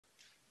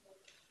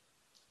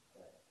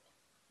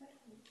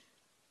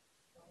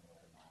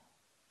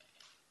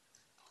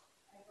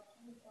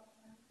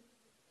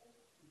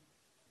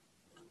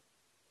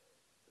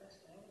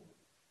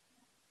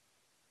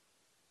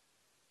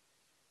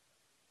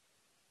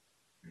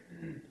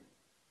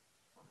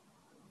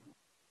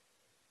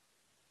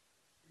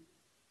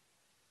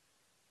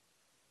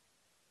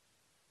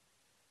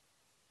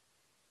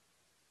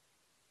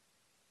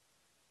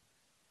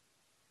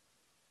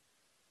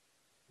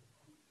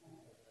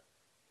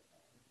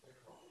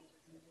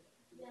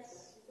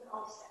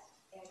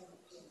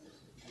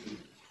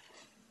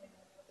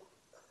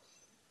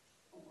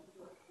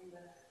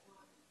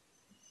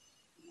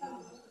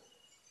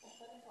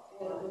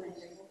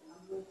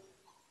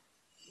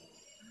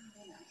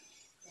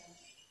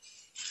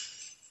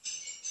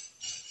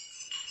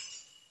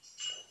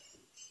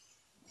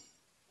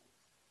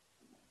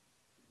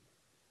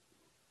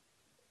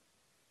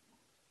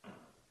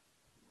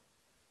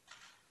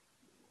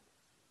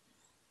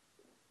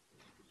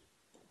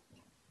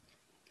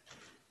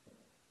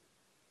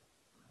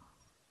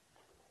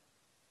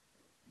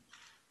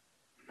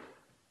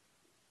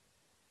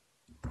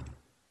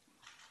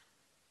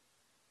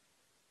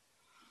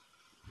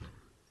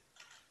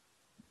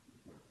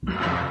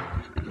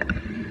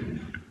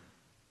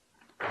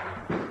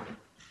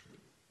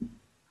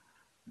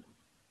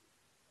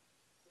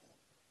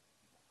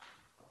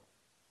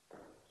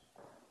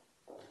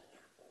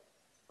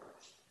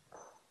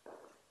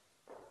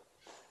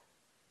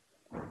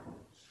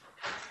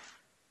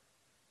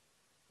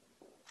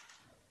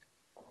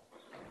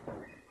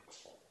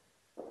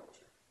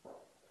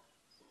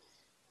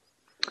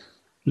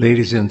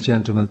Ladies and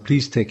gentlemen,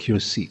 please take your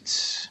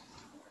seats.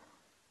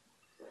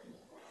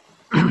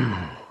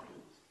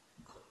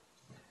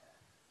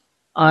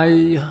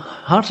 I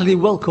heartily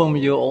welcome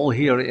you all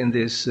here in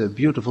this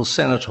beautiful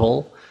Senate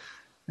Hall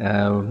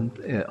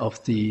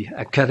of the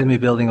Academy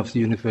building of the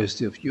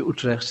University of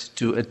Utrecht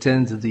to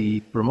attend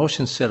the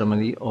promotion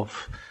ceremony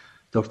of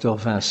Dr.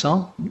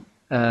 Vincent.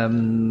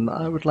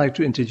 I would like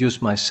to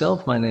introduce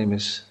myself. My name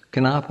is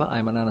Knape.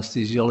 I'm an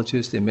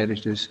anesthesiologist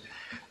emeritus,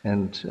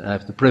 and I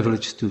have the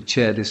privilege to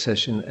chair this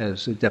session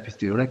as a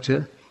deputy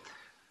director.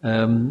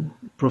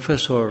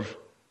 Professor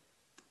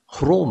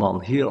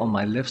Grolman here on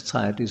my left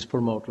side is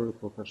promoter,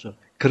 Professor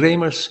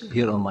Kremers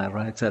here on my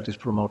right side is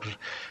promoter,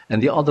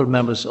 and the other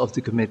members of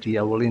the committee,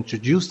 I will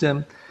introduce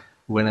them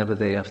whenever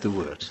they have the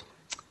word.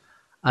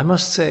 I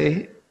must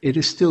say, it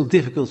is still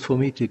difficult for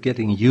me to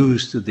getting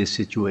used to this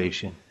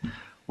situation.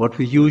 What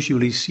we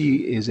usually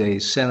see is a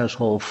Senate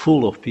hall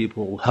full of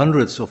people,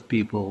 hundreds of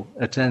people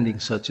attending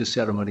such a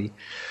ceremony.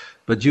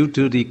 But due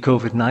to the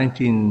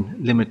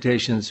COVID-19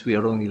 limitations, we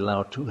are only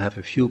allowed to have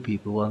a few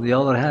people. On the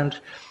other hand,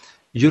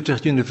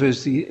 Utrecht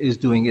University is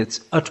doing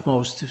its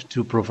utmost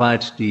to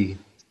provide the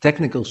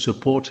technical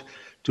support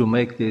to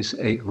make this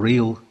a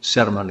real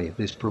ceremony,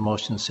 this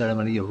promotion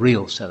ceremony, a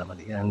real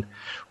ceremony. And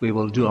we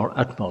will do our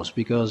utmost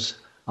because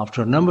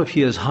after a number of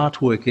years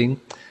hard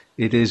working,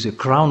 it is a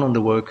crown on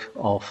the work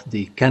of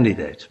the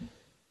candidate.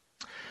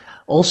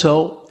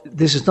 Also,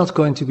 this is not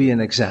going to be an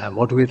exam.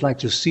 What we'd like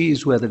to see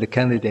is whether the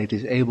candidate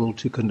is able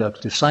to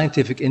conduct a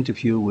scientific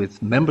interview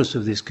with members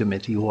of this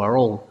committee who are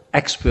all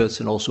experts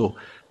and also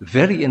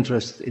very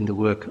interested in the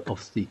work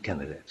of the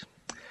candidate.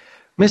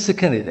 Mr.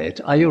 Candidate,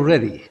 are you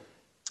ready?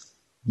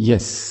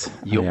 Yes,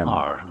 you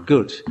are.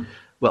 Good.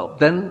 Well,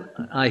 then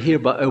I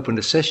hereby open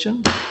the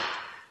session.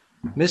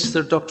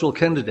 Mr. Doctoral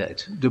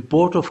Candidate, the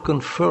Board of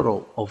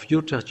Conferral of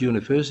Utrecht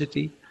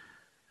University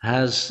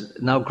has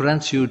now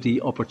grants you the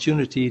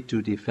opportunity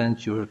to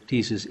defend your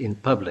thesis in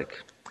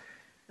public.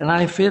 And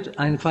I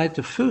invite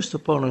the first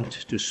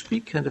opponent to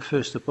speak, and the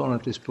first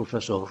opponent is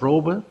Professor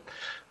Robe.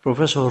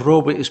 Professor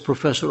Robe is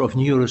Professor of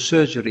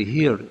Neurosurgery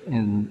here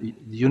in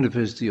the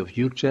University of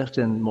Utrecht,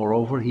 and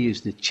moreover, he is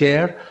the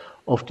chair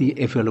of the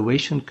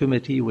evaluation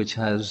committee which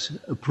has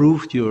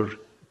approved your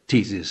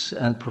thesis.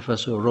 And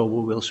Professor Robe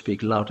will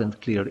speak loud and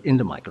clear in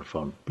the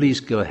microphone. Please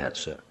go ahead,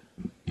 sir.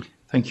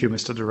 Thank you,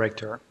 Mr.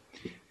 Director.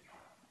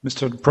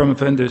 Mr.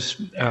 Promovendus,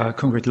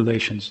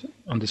 congratulations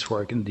on this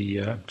work and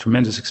the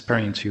tremendous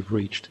experience you've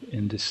reached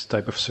in this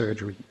type of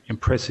surgery.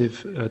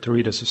 Impressive to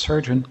read as a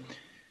surgeon.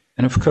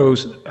 And of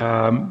course,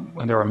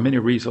 when there are many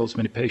results,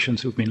 many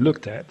patients who've been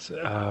looked at,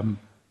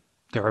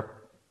 there are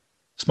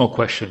small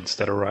questions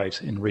that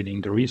arise in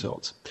reading the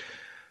results.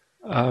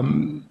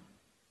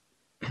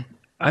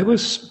 I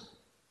was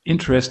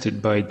interested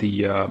by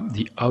the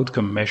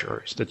outcome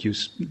measures that you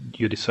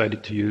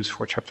decided to use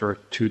for chapter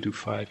 2 to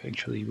 5,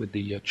 actually, with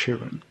the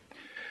children.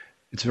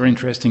 It's very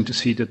interesting to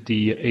see that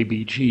the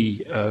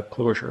ABG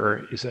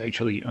closure is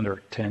actually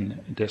under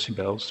 10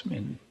 decibels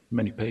in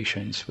many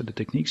patients with the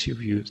techniques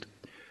you've used.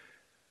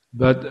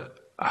 But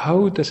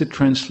how does it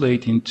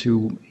translate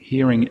into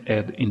hearing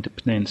aid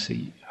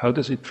independency? How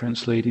does it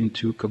translate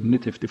into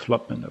cognitive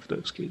development of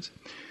those kids?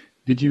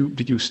 Did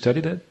you study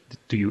that?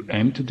 Do you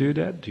aim to do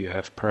that? Do you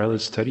have parallel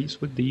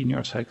studies with the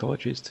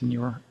neuropsychologists in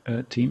your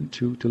team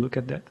to look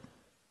at that?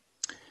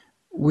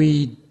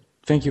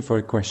 Thank you for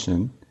your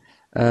question.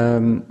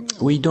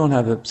 We don't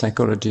have a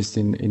psychologist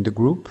in the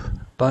group,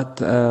 but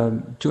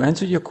to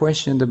answer your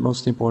question, the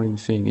most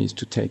important thing is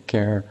to take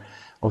care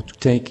or to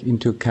take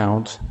into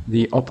account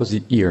the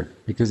opposite ear.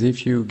 Because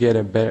if you get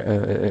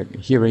a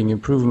hearing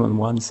improvement on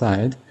one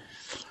side,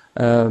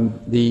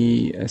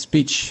 the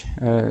speech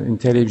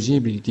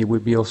intelligibility will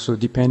be also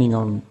depending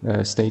on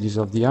stages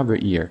of the other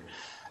ear.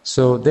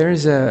 So there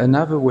is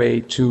another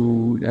way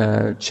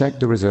to check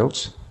the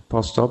results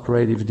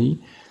post-operatively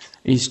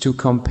is to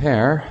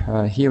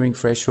compare hearing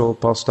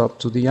threshold post-op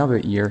to the other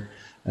ear,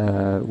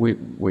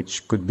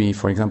 which could be,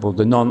 for example,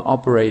 the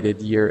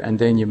non-operated ear, and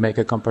then you make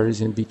a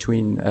comparison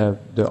between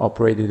the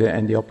operated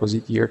and the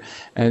opposite ear,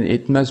 and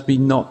it must be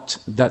not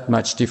that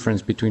much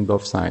difference between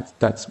both sides.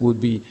 That would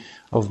be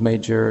of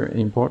major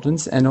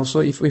importance. And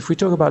also, if we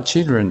talk about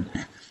children,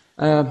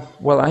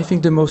 well, I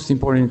think the most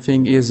important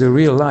thing is the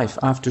real life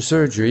after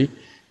surgery,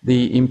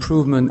 the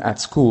improvement at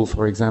school,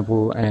 for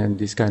example, and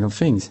these kind of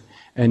things,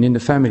 and in the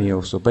family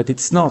also. But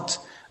it's not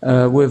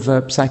with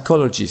a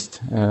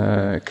psychologist,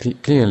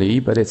 clearly,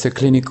 but it's a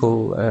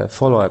clinical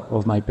follow-up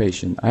of my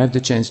patient. I have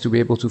the chance to be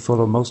able to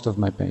follow most of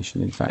my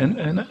patient, in fact.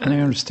 And I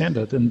understand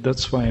that, and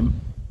that's why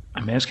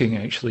I'm asking,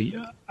 actually,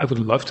 I would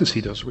love to see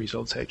those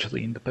results,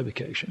 actually, in the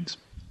publications.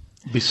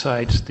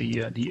 Besides the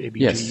ABG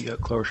yes.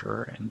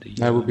 Closure and the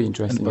that would be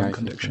interesting, bone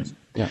conduction.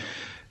 Yeah.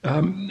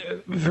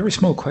 Very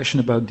small question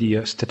about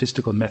the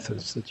statistical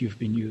methods that you've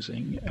been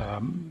using.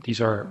 These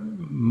are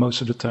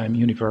most of the time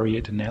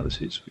univariate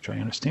analysis, which I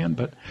understand.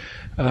 But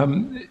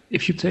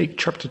if you take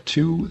chapter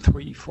 2,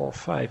 3, 4,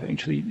 5,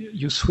 actually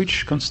you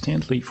switch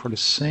constantly for the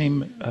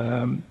same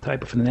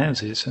type of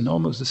analysis and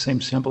almost the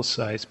same sample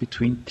size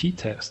between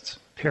t-tests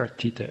paired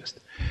t-test,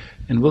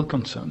 and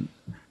Wilkinson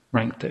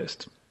rank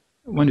test.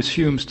 One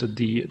assumes that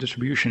the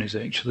distribution is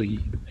actually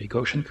a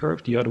Gaussian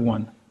curve, the other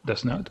one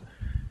does not.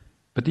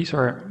 But these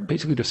are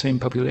basically the same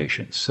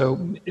populations.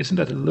 So isn't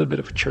that a little bit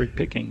of cherry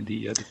picking,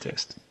 the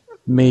test?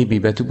 Maybe,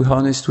 but to be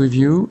honest with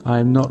you,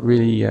 I'm not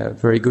really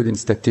very good in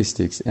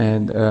statistics.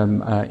 And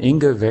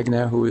Inge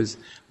Wegner, who is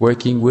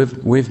working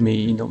with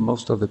me in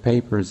most of the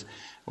papers,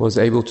 was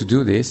able to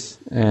do this,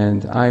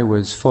 and I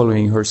was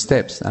following her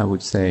steps, I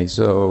would say.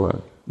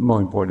 So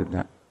more important than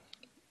that.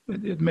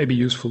 It may be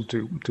useful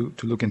to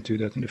look into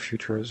that in the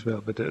future as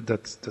well, but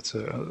that's a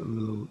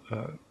little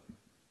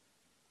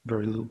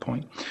very little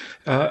point.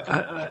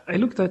 I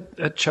looked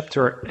at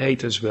chapter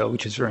 8 as well,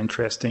 which is very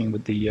interesting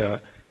with the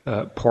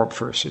PORP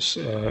versus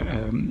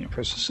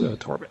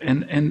TORP,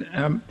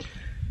 and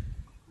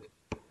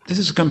this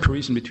is a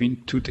comparison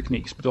between two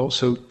techniques, but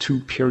also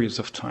two periods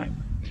of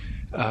time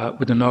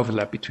with an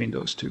overlap between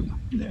those two.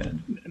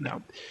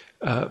 Now,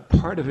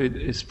 part of it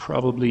is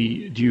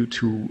probably due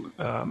to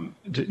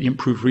the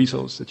improved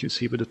results that you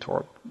see with the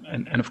TORP,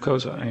 and of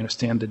course I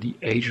understand that the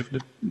age of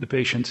the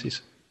patients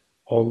is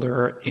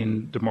older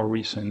in the more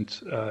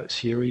recent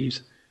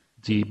series.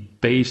 The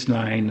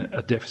baseline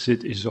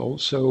deficit is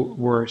also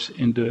worse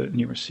in the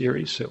newer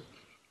series, so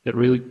that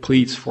really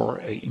pleads for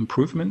an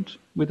improvement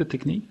with the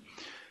technique.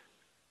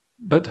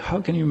 But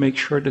how can you make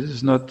sure that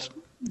it's not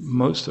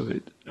most of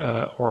it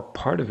or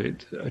part of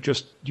it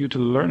just due to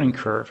the learning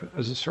curve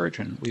as a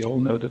surgeon? We all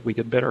know that we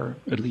get better,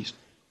 at least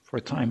for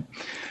a time,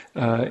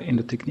 in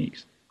the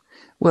techniques.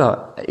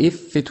 Well,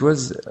 if it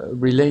was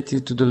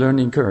related to the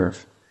learning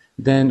curve,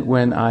 then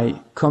when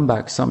I come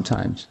back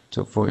sometimes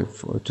to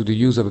the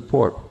use of a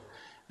PORP,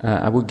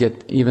 I would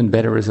get even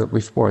better result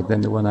with PORP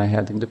than the one I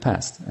had in the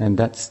past, and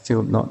that's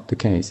still not the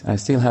case. I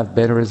still have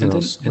better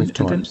results with TORPs.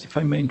 And then, if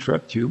I may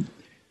interrupt you,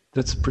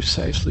 that's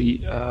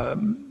precisely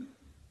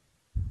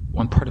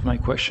one part of my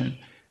question.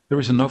 There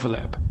is an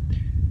overlap,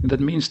 and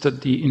that means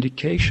that the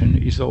indication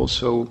is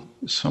also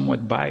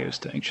somewhat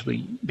biased,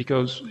 actually,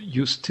 because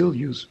you still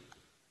use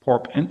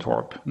PORP and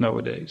TORP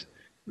nowadays.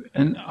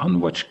 And on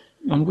which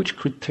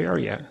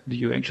criteria do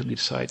you actually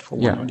decide for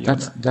one or the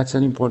other? That's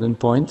an important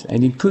point,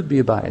 and it could be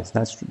a bias.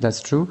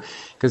 That's true,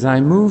 because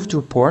I moved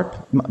to PORP.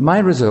 My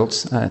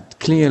results are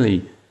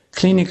clearly,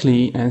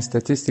 clinically and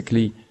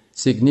statistically,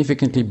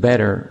 significantly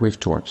better with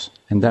TORPs,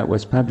 and that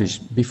was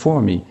published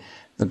before me.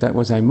 But that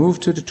was I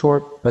moved to the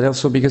TORP, but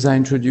also because I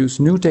introduced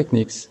new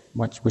techniques,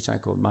 which I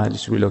call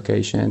Mileage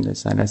relocation, the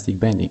synelastic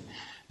bending,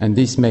 and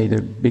this made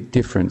a big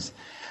difference.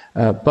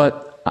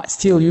 But I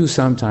still use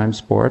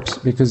sometimes PORPs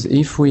because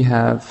if we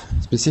have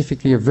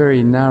specifically a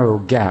very narrow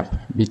gap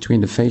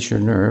between the facial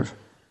nerve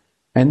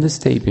and the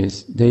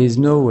stapes, there is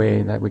no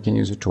way that we can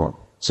use a TORP.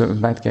 So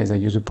in that case, I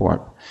use a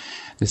PORP.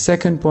 The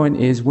second point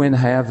is when I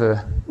have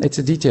it's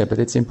a detail, but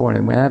it's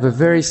important, when I have a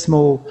very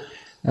small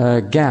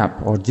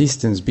gap or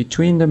distance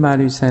between the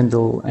malleus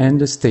handle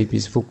and the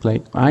stapes foot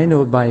plate, I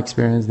know by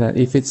experience that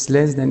if it's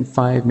less than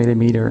 5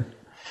 millimeter,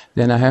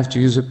 then I have to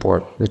use a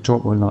PORP. The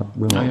TORP will not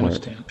work. I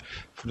understand.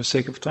 For the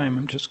sake of time,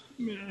 I'm just,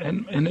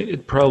 and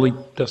it probably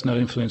does not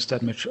influence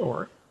that much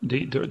or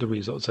the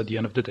results at the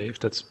end of the day, if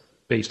that's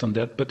based on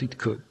that, but it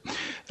could.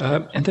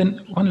 And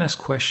then one last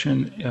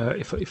question,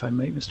 if I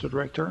may, Mr.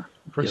 Director.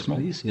 Yes,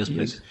 please. Yes,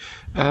 please.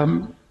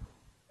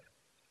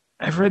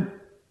 I've read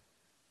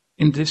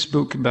in this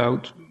book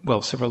about,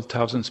 well, several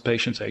thousand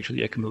patients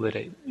actually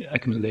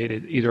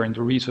accumulated either in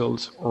the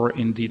results or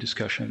in the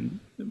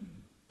discussion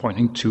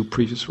pointing to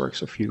previous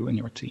works of you and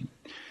your team.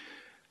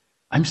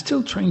 I'm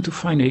still trying to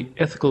find an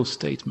ethical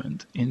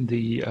statement in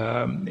the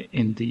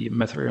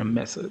material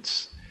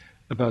methods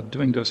about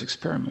doing those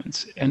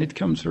experiments, and it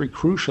comes very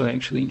crucial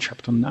actually in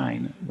chapter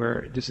 9,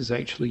 where this is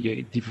actually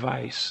a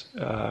device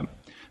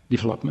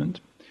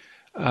development,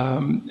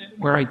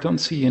 where I don't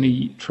see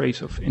any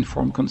trace of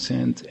informed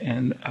consent,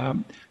 and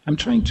I'm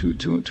trying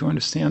to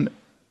understand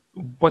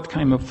what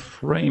kind of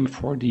frame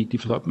for the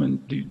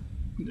development.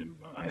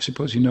 I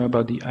suppose you know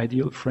about the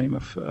ideal frame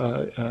of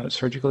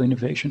surgical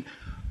innovation.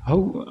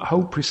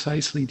 How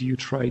precisely do you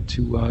try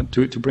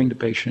to bring the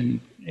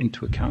patient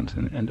into account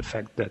and the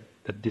fact that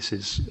this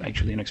is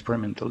actually an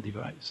experimental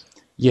device?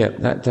 Yeah,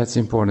 that's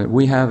important.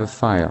 We have a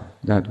file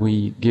that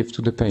we give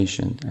to the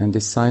patient, and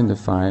they sign the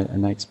file,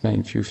 and I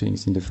explain a few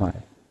things in the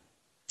file,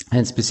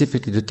 and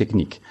specifically the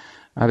technique.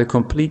 I have a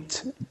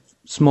complete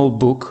small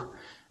book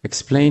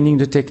explaining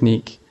the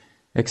technique,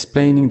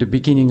 explaining the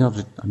beginning of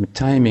the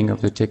timing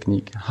of the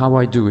technique, how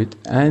I do it,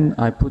 and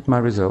I put my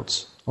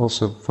results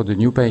also for the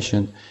new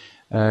patient,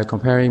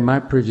 comparing my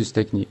previous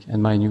technique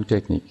and my new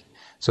technique.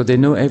 So they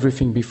know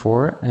everything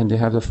before, and they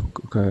have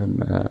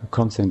the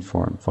consent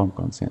form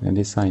consent, and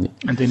they sign it.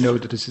 And they know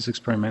that this is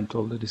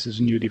experimental, that this is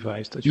a new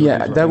device that you're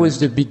developing. That was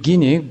the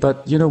beginning,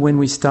 but when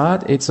we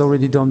start, it's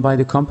already done by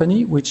the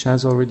company, which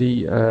has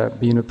already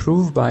been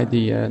approved by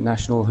the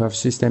National Health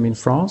System in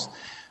France,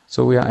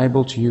 so we are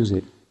able to use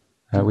it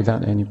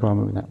without any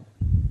problem with that.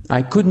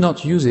 I could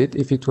not use it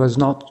if it was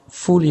not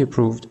fully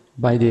approved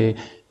by the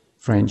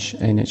French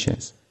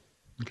NHS.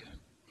 Okay.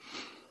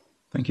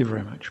 Thank you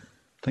very much.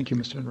 Thank you,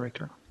 Mr.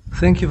 Director.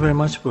 Thank you very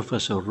much,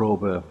 Professor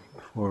Robe,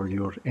 for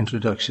your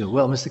introduction.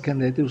 Well, Mr.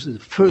 Candidate, this was the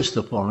first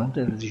opponent,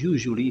 and it's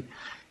usually,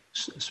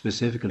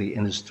 specifically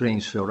in the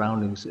strange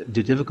surroundings,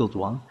 the difficult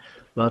one.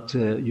 But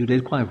you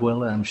did quite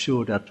well, and I'm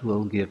sure that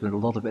will give a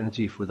lot of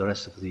energy for the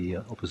rest of the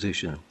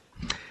opposition.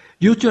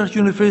 Utrecht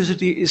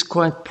University is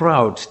quite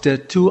proud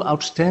that two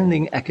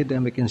outstanding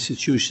academic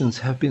institutions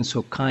have been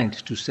so kind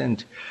to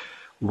send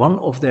one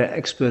of their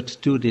experts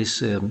to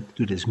this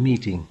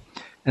meeting.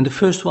 And the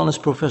first one is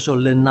Professor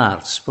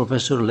Lennarts.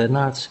 Professor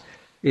Lennarts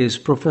is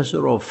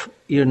Professor of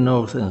Ear,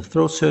 Nose and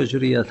Throat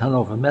Surgery at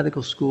Hanover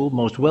Medical School.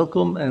 Most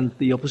welcome, and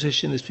the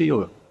opposition is for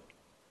you.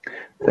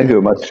 Thank you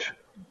very much,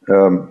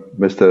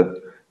 Mr.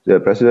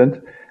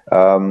 President.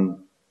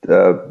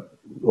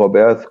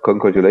 Robert,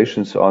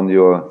 congratulations on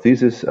your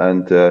thesis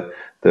and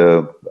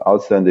the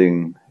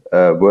outstanding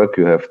work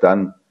you have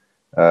done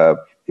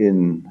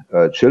in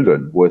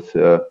children with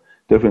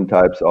different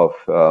types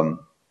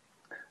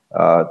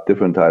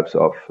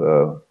of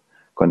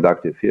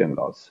conductive hearing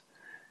loss.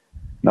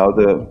 Now,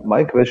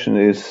 my question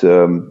is,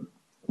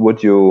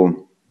 would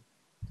you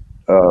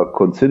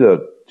consider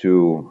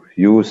to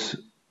use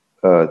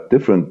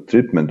different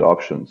treatment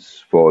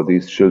options for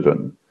these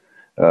children?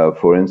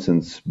 For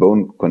instance,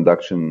 bone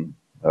conduction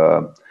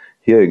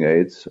hearing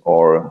aids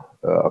or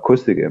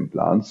acoustic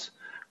implants,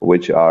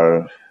 which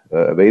are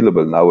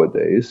available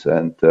nowadays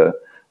and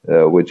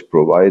which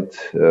provide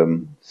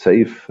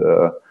safe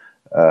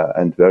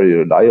and very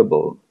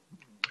reliable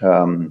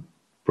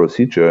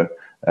procedure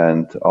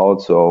and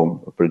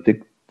also a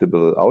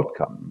predictable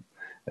outcome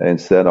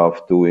instead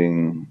of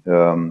doing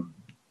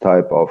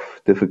type of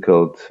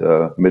difficult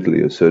middle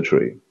ear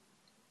surgery.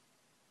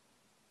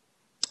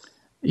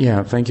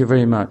 Yeah, thank you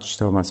very much,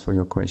 Thomas, for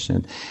your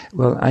question.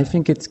 Well, I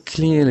think it's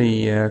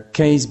clearly a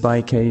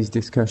case-by-case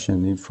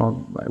discussion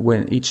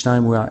when each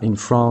time we are in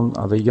front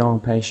of a young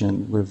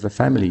patient with the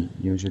family,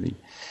 usually.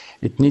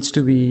 It needs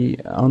to be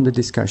on the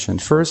discussion.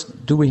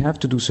 First, do we have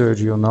to do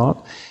surgery or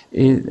not?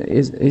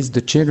 Is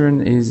the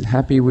children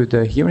happy with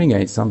the hearing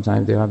aid?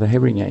 Sometimes they have a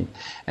hearing aid.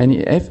 And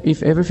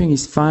if everything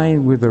is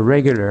fine with a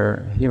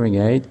regular hearing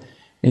aid,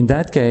 in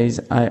that case,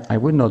 I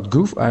would not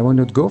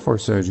go for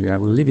surgery. I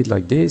will leave it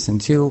like this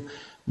until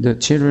the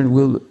children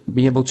will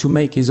be able to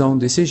make his own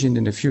decision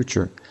in the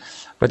future.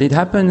 But it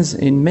happens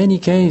in many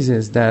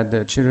cases that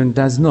the children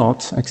does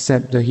not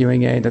accept the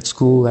hearing aid at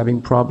school,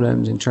 having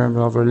problems in terms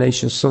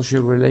of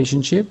social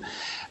relationship.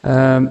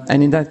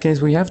 And in that case,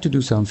 we have to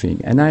do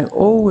something. And I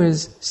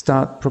always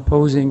start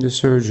proposing the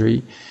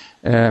surgery.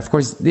 Of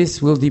course,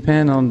 this will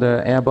depend on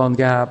the airborne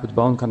gap, the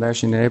bone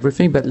conduction and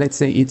everything, but let's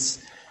say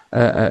it's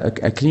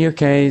a clear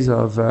case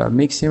of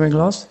mixed hearing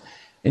loss.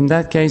 In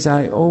that case,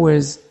 I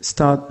always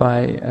start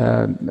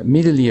by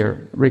middle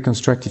ear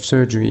reconstructive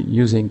surgery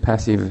using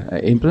passive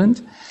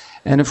implant.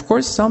 And of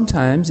course,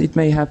 sometimes it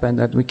may happen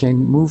that we can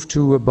move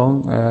to a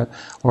bone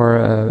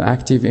or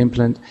active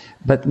implant,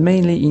 but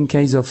mainly in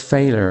case of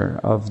failure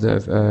of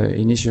the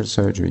initial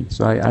surgery.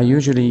 So I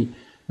usually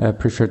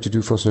prefer to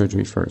do for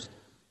surgery first.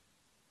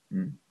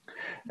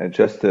 And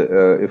just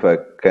if I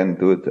can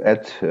do it,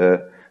 add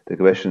the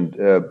question,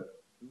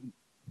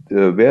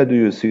 where do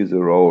you see the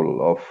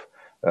role of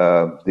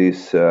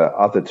these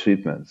other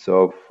treatments?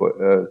 So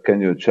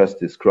can you just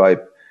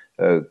describe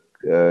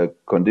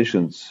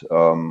conditions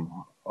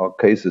or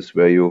cases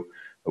where you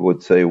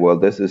would say, well,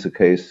 this is a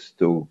case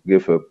to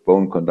give a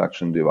bone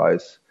conduction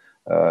device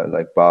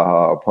like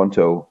Baha or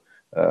Ponto,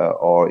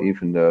 or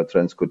even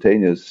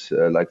transcutaneous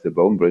like the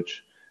bone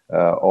bridge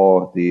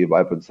or the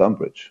vibrant thumb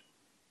bridge?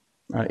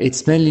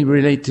 It's mainly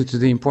related to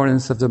the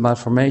importance of the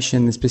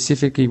malformation,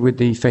 specifically with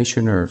the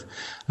facial nerve.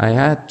 I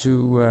had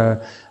to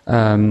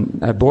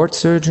abort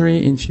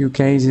surgery in few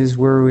cases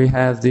where we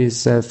have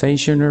this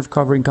facial nerve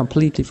covering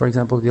completely, for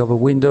example, the upper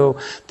window.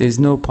 There's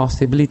no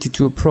possibility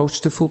to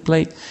approach the full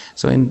plate.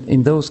 So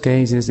in those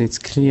cases, it's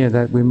clear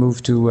that we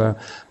move to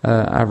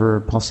other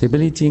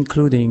possibility,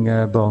 including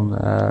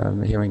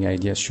bone hearing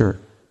aid. Yes, sure.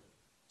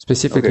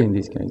 Specifically in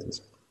these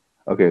cases.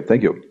 Okay,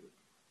 thank you.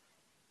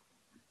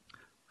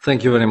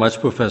 Thank you very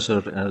much,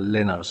 Professor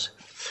Lennarts.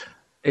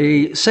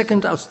 A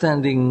second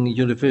outstanding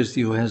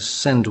university who has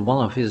sent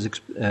one of his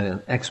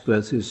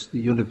experts is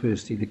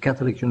the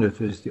Catholic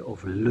University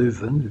of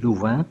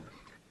Louvain.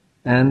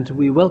 And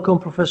we welcome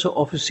Professor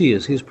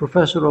Officiers. He's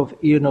Professor of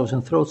Ear, Nose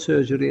and Throat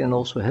Surgery and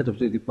also head of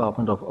the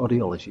Department of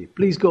Audiology.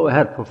 Please go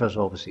ahead, Professor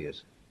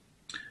Officiers.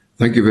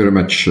 Thank you very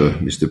much,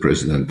 Mr.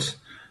 President.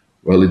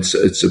 Well, it's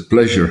a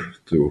pleasure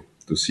to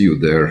see you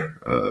there,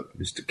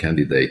 Mr.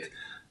 Candidate.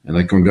 And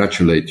I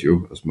congratulate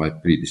you, as my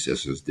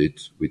predecessors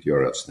did, with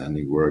your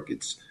outstanding work.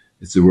 It's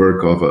the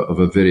work of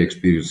a very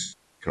experienced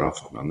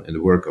craftsman and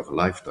the work of a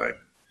lifetime.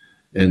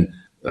 And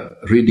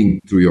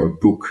reading through your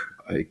book,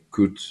 I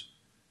could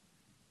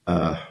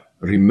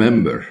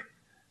remember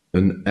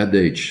an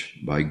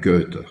adage by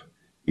Goethe,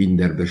 in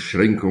der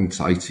Beschränkung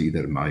zeigt sich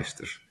der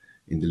Meister.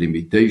 In the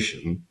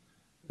limitation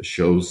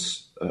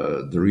shows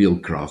the real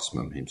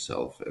craftsman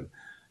himself.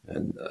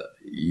 And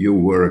you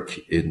work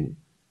in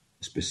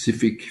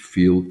specific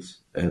field,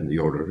 and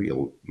you're a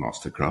real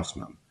master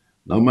craftsman.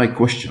 Now my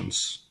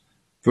questions.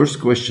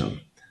 First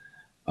question,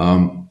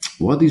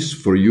 what is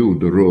for you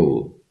the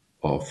role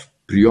of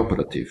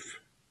preoperative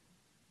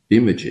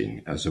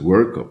imaging as a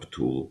workup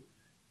tool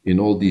in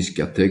all these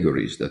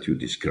categories that you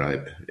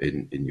describe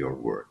in your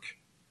work?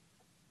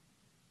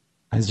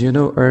 As you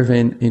know,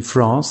 Irvin, in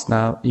France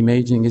now,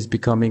 imaging is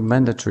becoming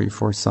mandatory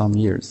for some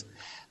years.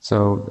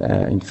 So,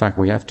 in fact,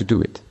 we have to do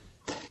it.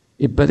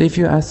 But if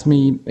you ask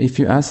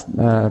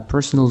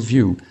personal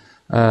view,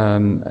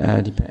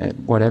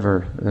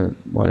 whatever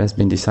what has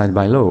been decided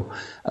by law,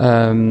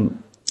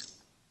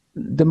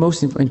 the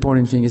most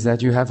important thing is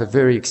that you have a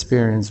very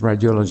experienced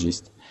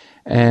radiologist,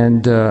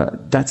 and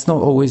that's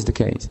not always the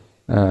case.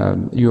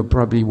 You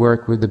probably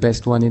work with the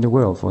best one in the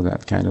world for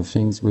that kind of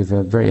things, with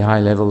a very high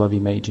level of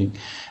imaging,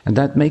 and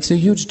that makes a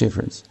huge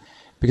difference.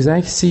 Because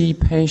I see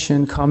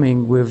patients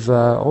coming with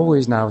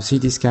always now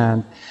CT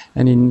scan,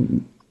 and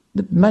in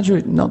the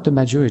majority, not the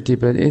majority,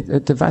 but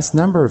the vast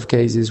number of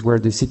cases where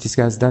the CT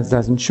scan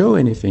doesn't show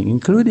anything,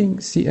 including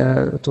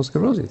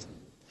autosclerosis.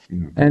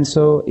 Yeah. And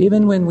so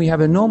even when we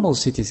have a normal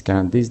CT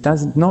scan, this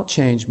does not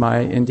change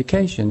my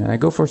indication, and I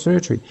go for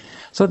surgery.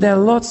 So there are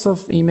lots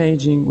of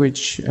imaging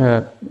which,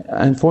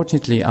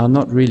 unfortunately, are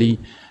not really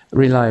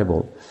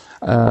reliable.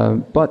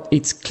 But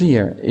it's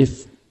clear,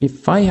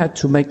 if I had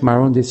to make my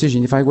own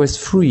decision, if I was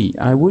free,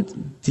 I would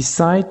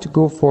decide to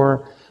go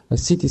for a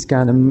CT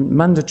scan, a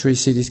mandatory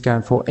CT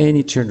scan for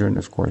any children,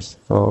 of course,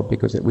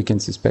 because we can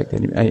suspect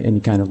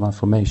any kind of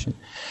malformation.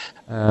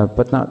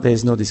 But now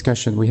there's no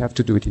discussion. We have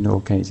to do it in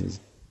all cases.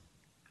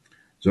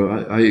 So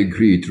I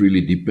agree. It really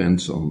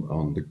depends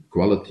on the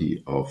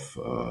quality of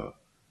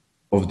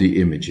the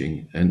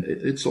imaging, and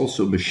it's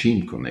also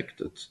machine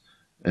connected.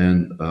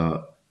 And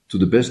to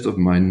the best of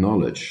my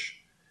knowledge,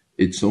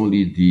 it's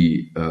only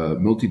the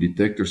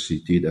multi-detector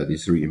CT that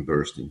is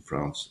reimbursed in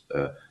France.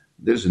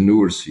 There's a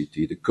newer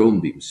CT, the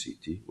cone beam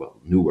CT. Well,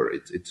 newer,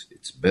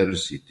 it's better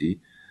CT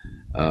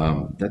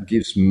that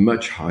gives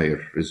much higher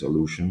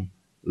resolution,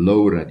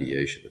 low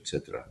radiation,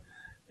 etc.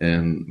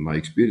 And my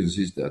experience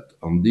is that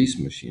on these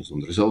machines,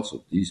 on the results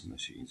of these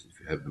machines, if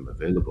you have them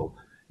available,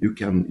 you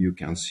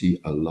can see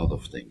a lot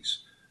of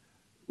things.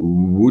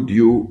 Would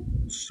you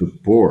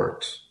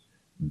support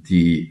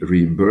the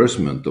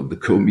reimbursement of the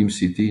cone beam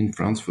CT in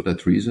France for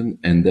that reason?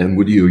 And then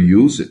would you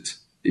use it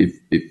if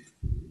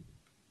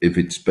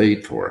it's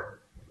paid for?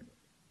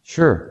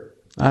 Sure,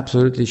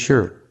 absolutely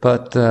sure.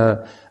 But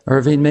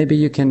Irvin, maybe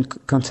you can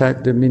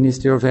contact the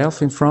Ministry of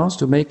Health in France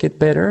to make it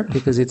better,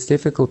 because it's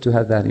difficult to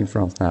have that in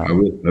France now. I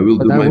will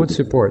but do I would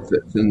support.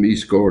 Send me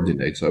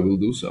coordinates. I will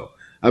do so.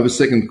 I have a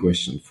second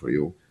question for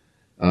you,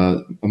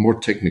 a more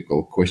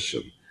technical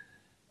question.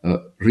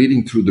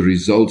 Reading through the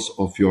results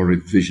of your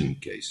revision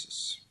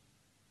cases,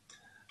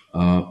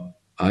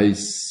 I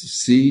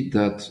see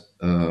that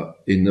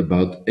in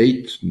about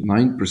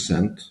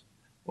 8-9%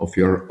 of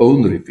your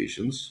own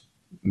revisions,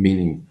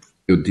 meaning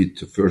you did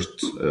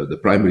the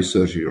primary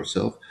surgery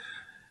yourself,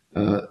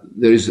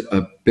 there is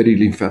a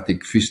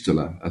perilymphatic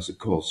fistula as a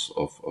cause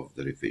of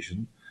the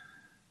revision,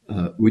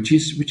 which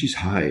is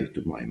high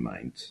to my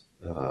mind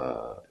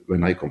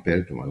when I compare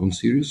it to my own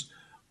series,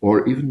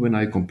 or even when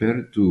I compare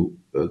it to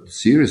the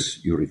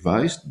series you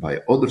revised by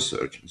other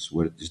surgeons,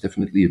 where it is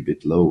definitely a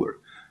bit lower.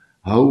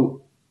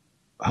 How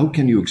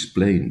can you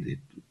explain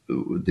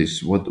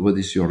this? What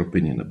is your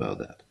opinion about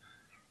that?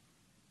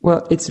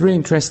 Well, it's really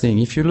interesting.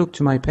 If you look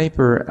to my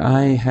paper,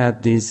 I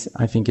had this,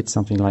 I think it's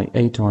something like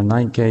 8 or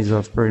 9 cases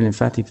of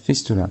perilymphatic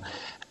fistula.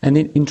 And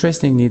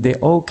interestingly, they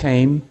all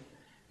came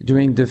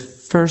during the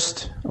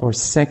first or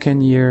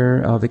second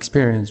year of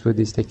experience with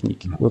this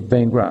technique, with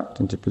vein graft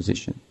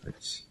interposition.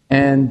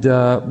 And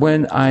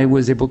when I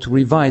was able to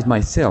revise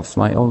myself,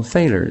 my own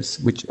failures,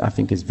 which I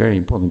think is very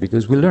important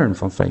because we learn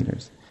from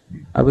failures,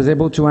 I was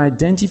able to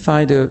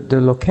identify the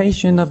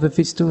location of the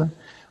fistula,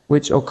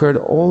 which occurred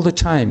all the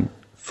time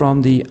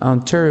from the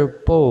anterior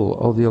pole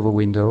of the oval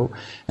window,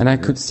 and I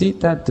could see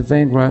that the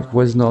vein graft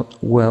was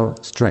not well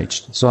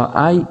stretched. So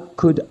I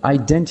could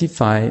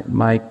identify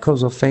my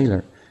cause of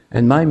failure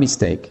and my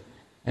mistake.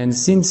 And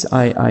since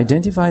I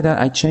identified that,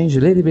 I changed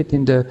a little bit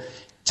in the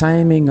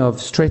timing of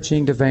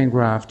stretching the vein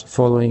graft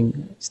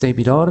following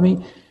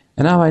stapedotomy.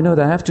 And now I know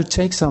that I have to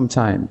take some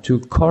time to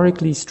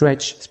correctly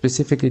stretch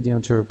specifically the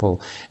anterior pole.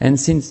 And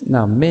since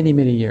now many,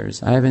 many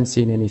years, I haven't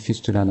seen any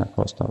fistula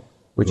post-op.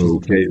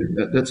 Okay,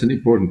 that's an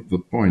important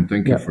point.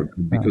 Thank you for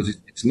because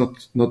it's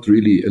not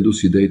really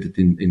elucidated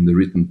in the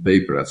written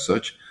paper as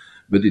such,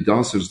 but it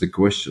answers the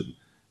question.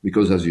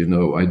 Because as you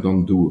know, I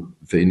don't do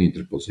vein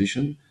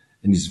interposition,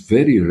 and it's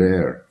very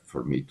rare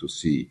for me to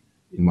see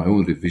in my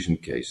own revision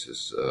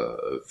cases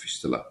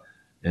fistula,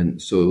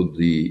 and so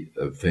the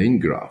vein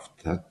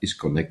graft that is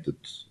connected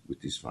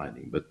with this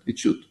finding. But it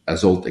should,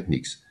 as all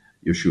techniques,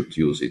 you should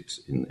use it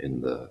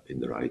in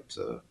the right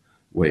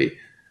way.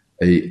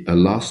 A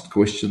last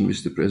question,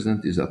 Mr.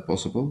 President, is that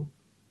possible?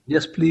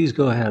 Yes, please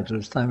go ahead.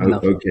 There's time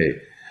enough.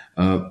 Okay.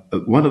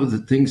 One of the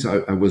things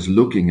I was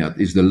looking at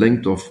is the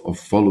length of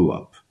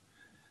follow-up.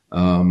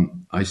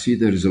 I see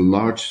there is a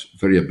large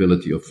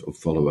variability of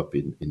follow-up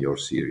in your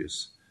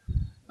series.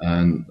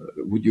 And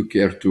would you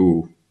care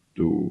to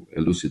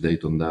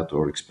elucidate on that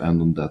or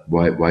expand on that,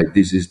 why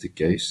this is the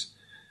case?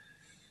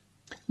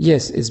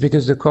 Yes, it's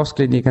because the COS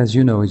clinic, as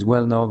you know, is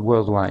well known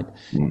worldwide.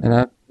 And I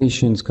have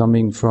patients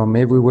coming from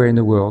everywhere in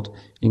the world,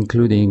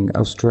 including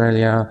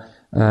Australia,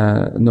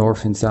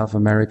 North and South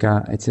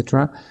America,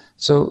 etc.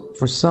 So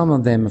for some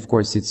of them, of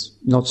course, it's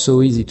not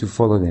so easy to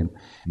follow them.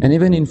 And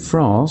even in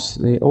France,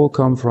 they all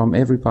come from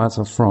every part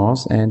of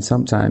France, and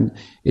sometimes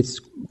it's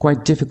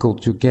quite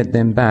difficult to get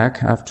them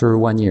back after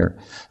 1 year.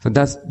 So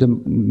that's the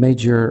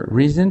major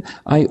reason.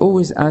 I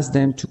always ask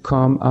them to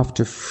come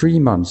after 3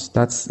 months.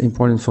 That's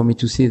important for me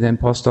to see them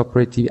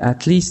post-operative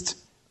at least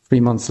 3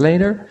 months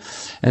later.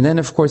 And then,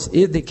 of course,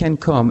 if they can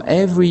come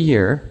every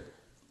year,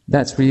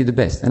 that's really the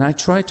best. And I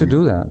try to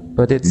do that,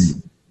 but it's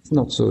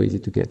not so easy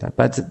to get that.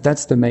 But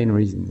that's the main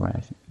reason why I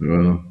think.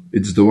 Well,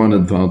 it's the one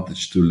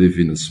advantage to live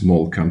in a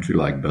small country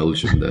like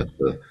Belgium that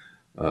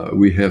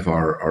we have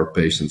our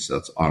patients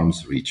at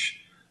arm's reach.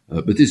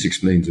 But this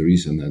explains the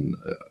reason, and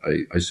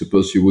I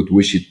suppose you would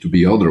wish it to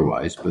be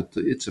otherwise, but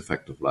it's a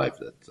fact of life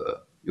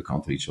that you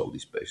can't reach all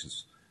these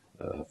patients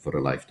for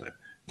a lifetime.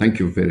 Thank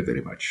you very,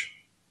 very much.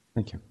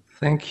 Thank you.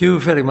 Thank you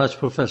very much,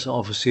 Professor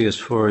Overseers,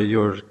 for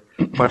your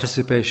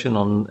participation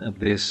on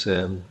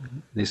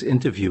this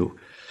interview.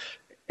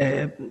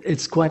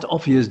 It's quite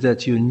obvious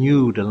that you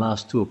knew the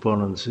last two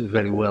opponents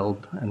very well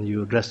and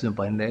you addressed them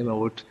by name. I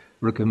would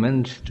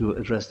recommend to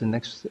address the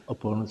next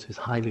opponents with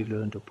highly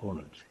learned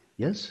opponents.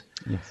 Yes?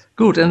 Yes.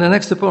 Good. And the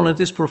next opponent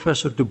is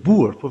Professor de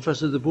Boer.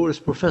 Professor de Boer is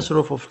Professor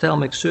of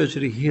Ophthalmic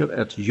Surgery here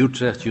at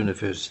Utrecht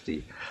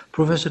University.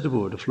 Professor de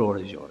Boer, the floor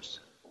is yours.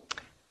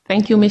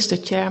 Thank you,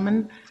 Mr.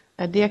 Chairman.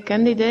 Dear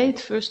candidate,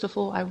 first of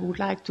all, I would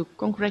like to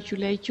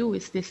congratulate you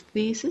with this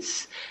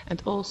thesis, and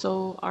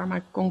also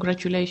my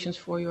congratulations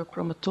for your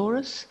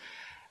promotoris.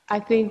 I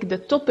think the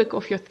topic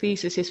of your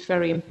thesis is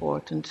very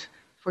important.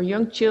 For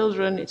young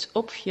children, it's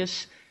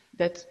obvious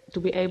that to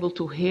be able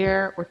to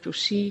hear or to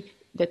see,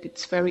 that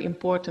it's very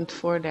important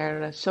for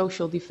their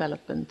social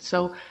development.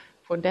 So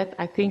for that,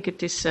 I think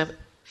it is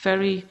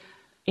very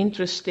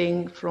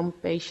interesting from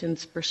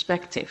patients'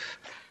 perspective.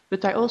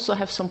 But I also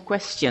have some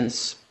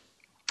questions.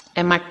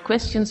 And my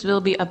questions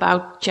will be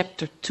about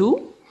chapter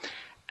 2,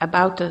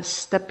 about the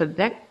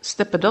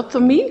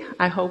stepedotomy.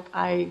 I hope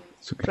I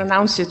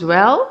pronounce it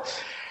well.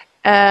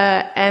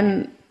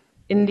 And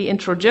in the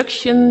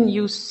introduction,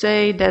 you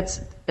say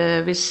that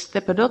with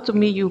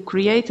stepedotomy, you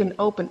create an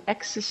open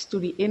access to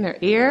the inner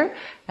ear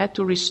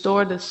to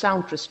restore the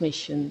sound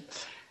transmission.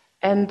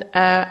 And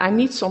I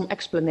need some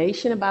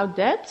explanation about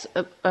that.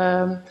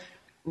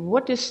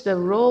 What is the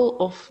role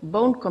of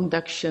bone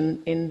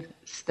conduction in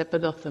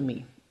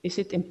stepedotomy? Is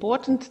it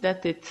important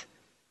that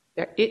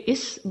there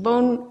is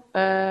bone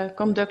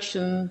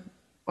conduction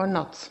or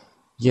not?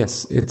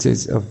 Yes, it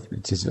is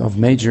of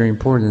major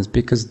importance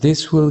because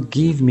this will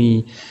give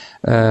me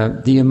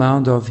the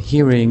amount of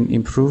hearing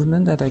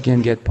improvement that I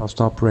can get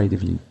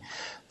post-operatively.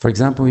 For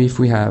example, if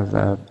we have,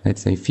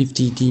 let's say,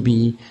 50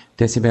 dB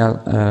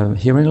decibel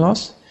hearing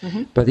loss,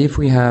 but if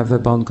we have a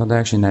bone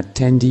conduction at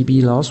 10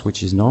 dB loss,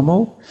 which is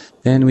normal,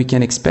 then we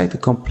can expect a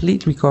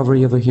complete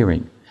recovery of a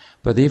hearing.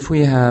 But if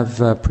we have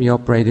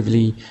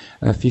preoperatively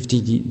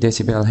 50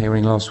 decibel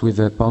hearing loss with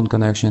a bone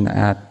conduction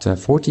at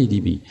 40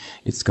 dB,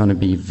 it's going to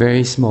be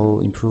very small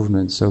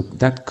improvement. So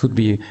that could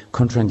be a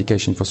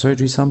contraindication for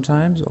surgery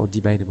sometimes, or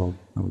debatable,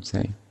 I would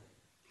say.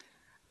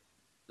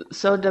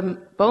 So the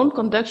bone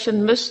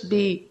conduction must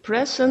be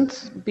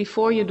present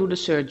before you do the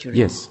surgery?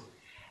 Yes.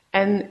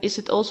 And is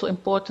it also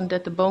important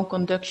that the bone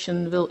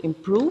conduction will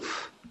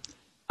improve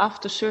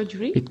after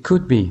surgery? It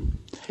could be.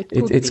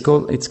 It's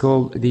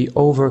called the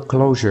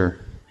overclosure.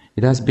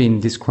 It has been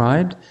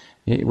described.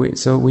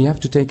 So we have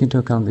to take into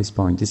account this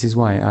point. This is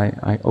why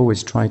I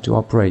always try to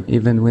operate,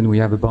 even when we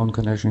have a bone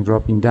conduction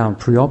dropping down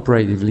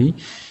preoperatively,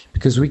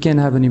 because we can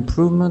have an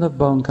improvement of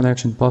bone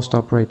conduction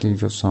post-operatively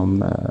for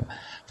some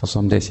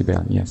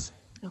decibel. Yes.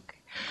 Okay.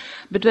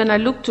 But when I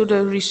look to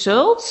the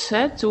results,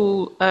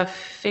 to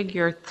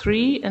figure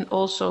 3 and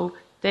also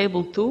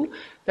table 2,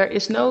 there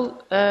is no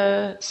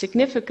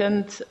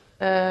significant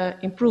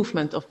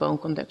improvement of bone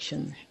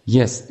conduction.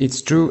 Yes,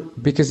 it's true,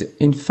 because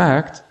in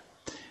fact,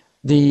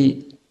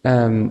 the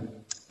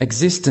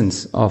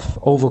existence of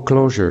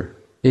overclosure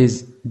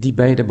is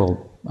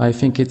debatable. I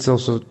think it's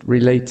also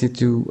related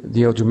to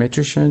the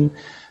audiometrician,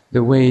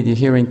 the way the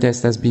hearing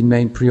test has been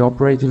made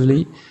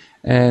preoperatively,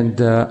 and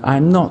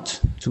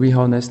to be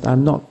honest,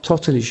 I'm not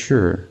totally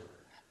sure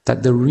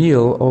that the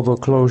real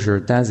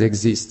overclosure does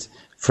exist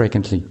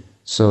frequently.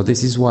 So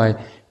this is why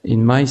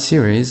in my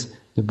series,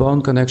 the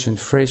bone conduction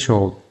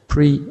threshold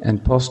pre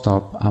and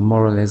post-op are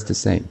more or less the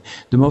same.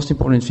 The most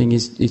important thing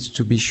is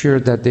to be sure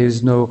that there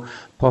is no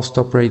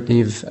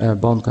post-operative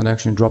bone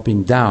conduction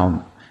dropping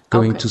down,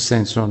 going to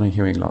sensory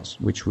hearing loss,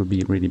 which would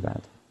be really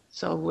bad.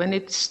 So when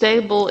it's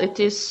stable, it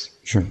is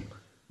sure.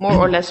 more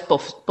or less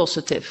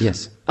positive?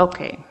 Yes.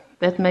 Okay,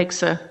 that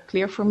makes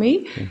clear for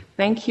me. Okay.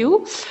 Thank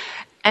you.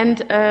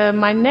 And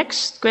my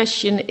next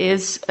question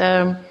is,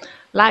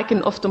 like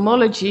in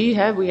ophthalmology,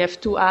 we have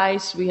 2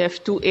 eyes, we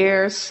have 2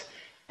 ears,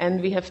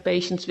 and we have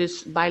patients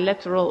with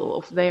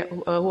bilateral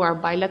who are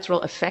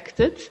bilateral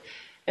affected.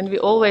 And we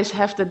always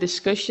have the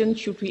discussion,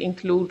 should we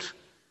include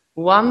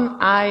 1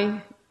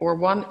 eye or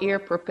 1 ear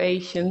per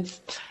patient?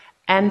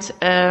 And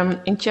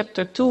in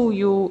chapter 2,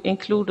 you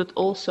included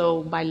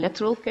also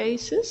bilateral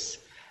cases.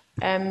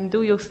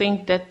 Do you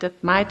think that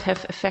that might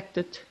have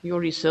affected your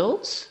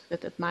results?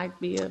 That it might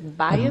be a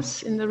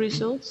bias in the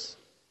results?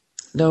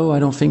 No, I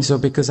don't think so,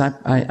 because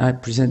I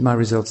present my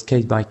results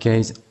case by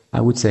case,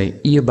 I would say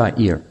ear by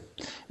ear.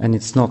 And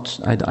it's not,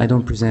 I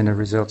don't present a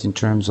result in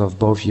terms of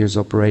both ears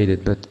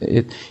operated, but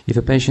if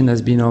a patient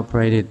has been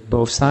operated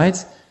both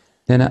sides,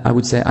 then I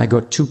would say I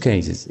got 2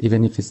 cases,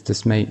 even if it's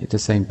the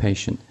same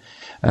patient.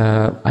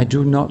 I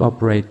do not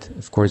operate,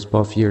 of course,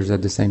 both ears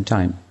at the same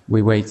time.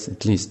 We wait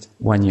at least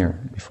 1 year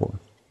before.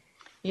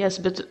 Yes,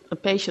 but a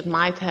patient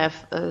might have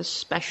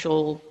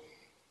special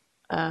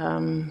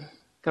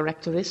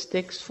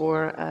characteristics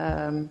for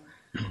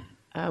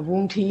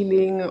wound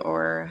healing,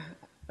 or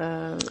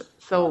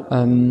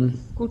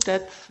could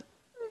that?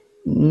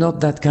 Not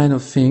that kind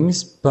of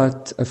things,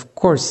 but of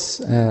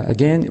course,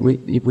 again,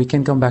 we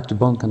can come back to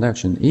bone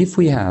conduction. If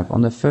we have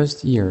on the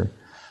first year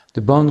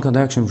the bone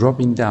conduction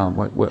dropping down,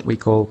 what we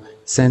call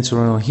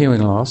sensory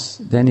hearing loss,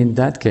 then in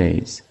that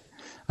case,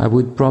 I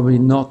would probably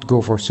not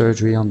go for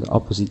surgery on the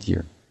opposite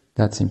ear.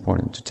 That's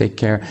important to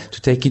take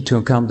into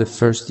account the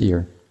first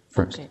year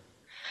first. Okay.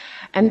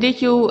 And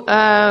did you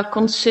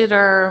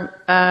consider,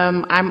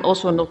 I'm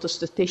also not a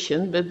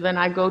statistician, but when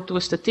I go to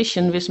a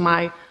statistician with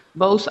my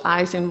both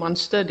eyes in one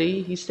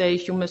study, he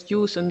says you must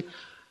use a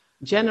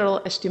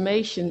general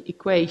estimation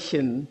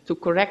equation to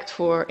correct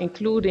for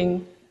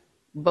including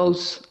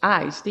both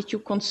eyes. Did you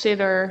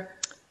consider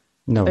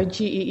a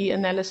GEE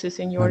analysis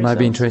in your results? It might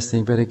be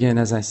interesting, but again,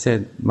 as I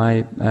said,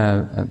 my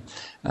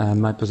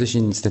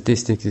position in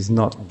statistics is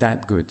not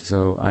that good,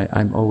 so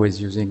I'm always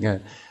using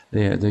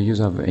the use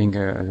of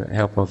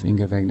help of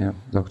Inge Wegner,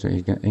 Dr.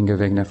 Inge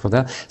Wegner for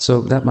that.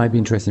 So that might be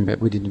interesting, but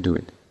we didn't do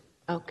it.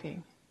 Okay,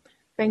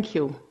 thank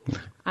you.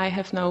 I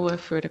have no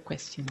further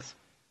questions.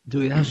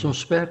 Do you have some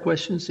spare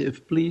questions?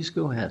 If please,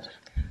 go ahead.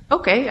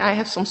 Okay, I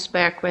have some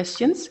spare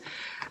questions.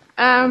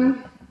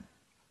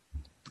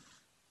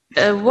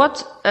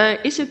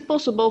 Is it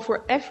possible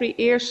for every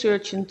ear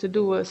surgeon to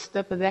do a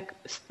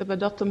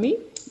stepedotomy,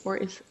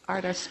 or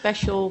are there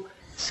special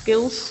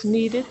skills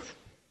needed?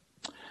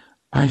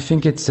 I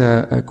think it's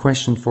a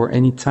question for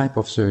any type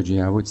of surgery.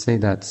 I would say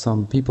that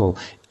some people,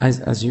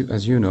 as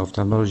you know,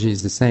 ophthalmology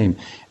is the same.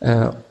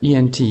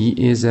 ENT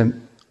is a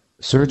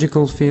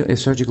surgical field, a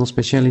surgical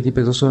specialty,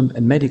 but also a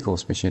medical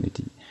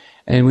specialty.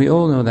 And we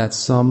all know that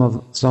some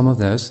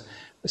of us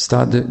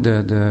start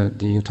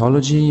the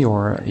otology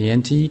or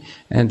ENT,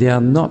 and they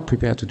are not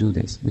prepared to do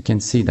this. We can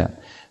see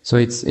that. So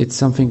it's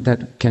something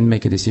that can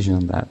make a decision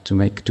on that, to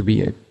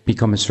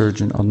become a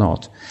surgeon or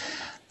not.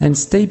 And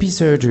STAPI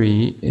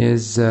surgery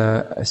is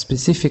a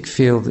specific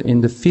field in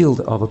the field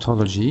of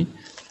otology,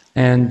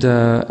 and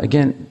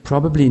again,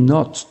 probably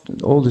not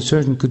all the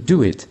surgeons could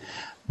do it.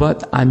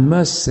 But I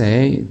must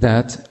say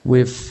that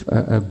with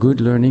a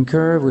good learning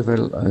curve,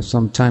 with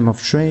some time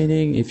of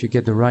training, if you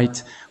get the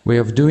right way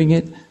of doing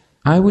it,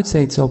 I would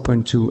say it's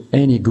open to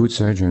any good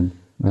surgeon.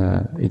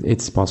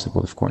 It's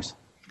possible, of course.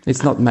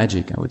 It's not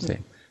magic, I would say.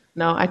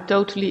 No, I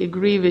totally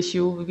agree with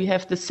you. We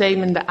have the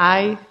same in the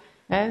eye.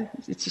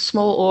 It's a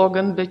small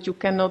organ, but you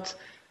cannot.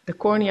 The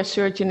cornea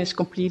surgeon is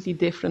completely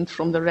different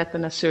from the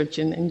retina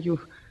surgeon, and you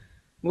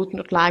would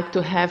not like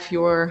to have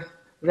your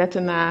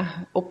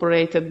retina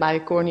operated by a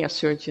cornea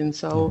surgeon.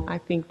 So I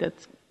think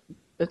that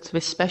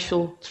with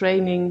special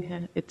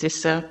training, it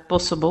is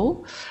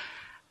possible.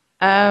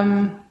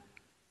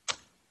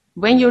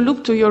 When you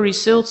look to your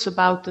results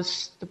about the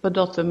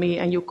stepedotomy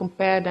and you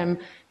compare them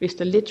with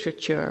the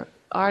literature,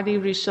 are the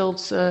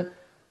results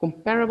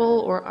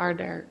comparable, or are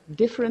there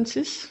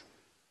differences?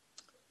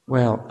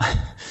 Well,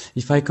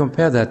 if I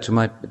compare that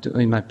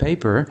in my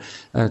paper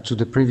to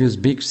the previous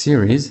big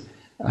series,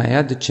 I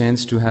had the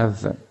chance to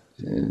have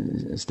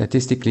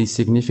statistically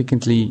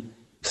significantly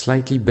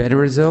slightly better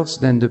results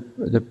than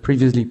the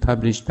previously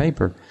published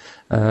paper.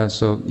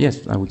 So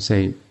yes, I would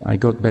say I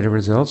got better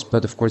results,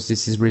 but of course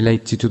this is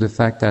related to the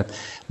fact that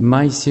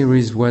my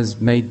series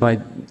was made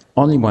by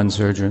only one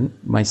surgeon,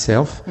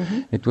 myself.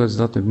 Mm-hmm. It was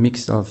not a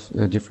mix of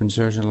different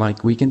surgeons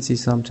like we can see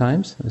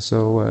sometimes.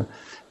 So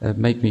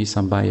make me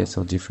some bias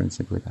or difference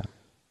with that.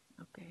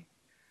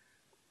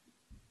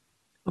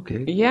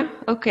 Okay. Yeah,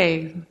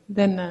 okay.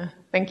 Then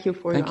thank you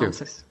for your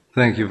answers.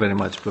 Thank you very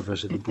much,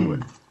 Professor de Boer.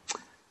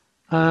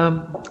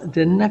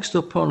 The next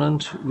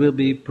opponent will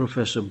be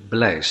Professor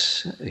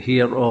Blijs,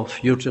 here of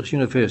Utrecht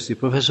University.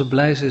 Professor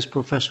Blijs is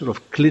Professor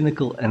of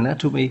Clinical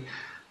Anatomy,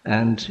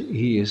 and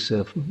he is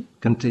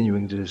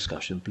continuing the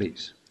discussion,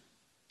 please.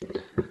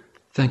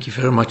 Thank you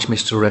very much,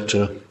 Mr.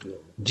 Rector.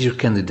 Dear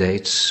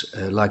candidates,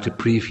 like the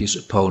previous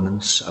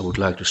opponents, I would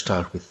like to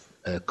start with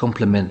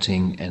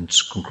complimenting and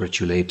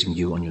congratulating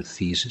you on your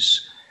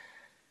thesis.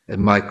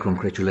 And my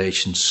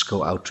congratulations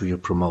go out to your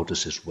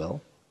promoters as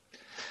well.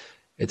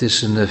 It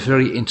is a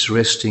very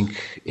interesting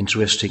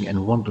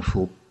and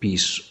wonderful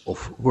piece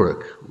of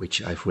work,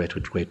 which I've read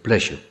with great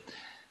pleasure.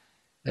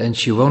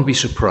 And you won't be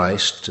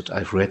surprised that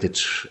I've read it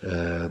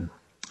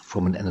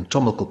from an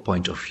anatomical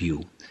point of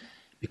view,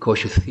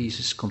 because your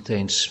thesis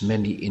contains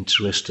many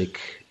interesting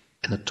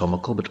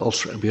anatomical but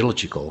also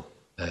embryological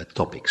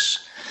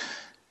topics.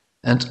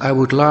 And I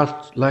would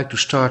like to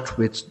start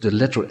with the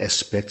latter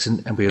aspects,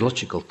 an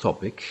embryological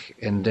topic,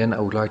 and then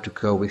I would like to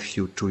go with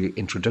you to your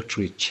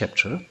introductory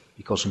chapter,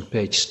 because on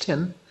page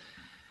 10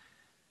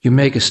 you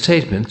make a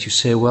statement. You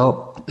say,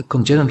 well, a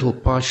congenital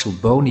partial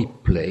bony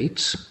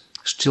plate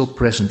still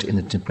present in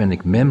the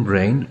tympanic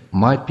membrane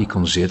might be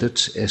considered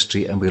as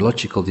the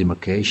embryological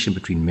demarcation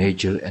between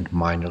major and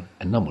minor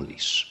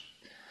anomalies.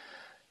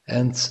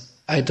 And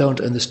I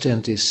don't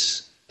understand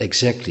this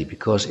exactly,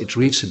 because it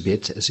reads a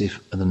bit as if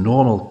under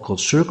normal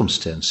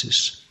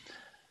circumstances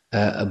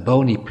a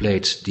bony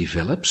plate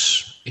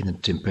develops in the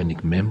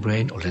tympanic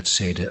membrane, or let's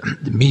say the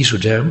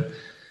mesoderm,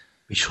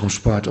 which forms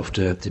part of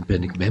the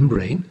tympanic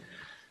membrane,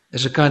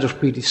 as a kind of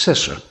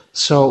predecessor.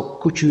 So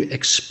could you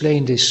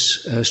explain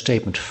this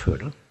statement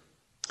further?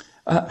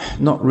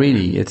 Not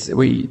really.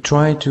 We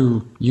try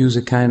to use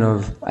a kind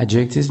of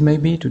adjectives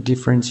maybe to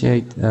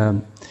differentiate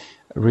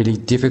really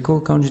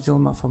difficult congenital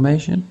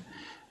malformation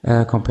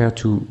compared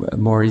to a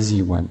more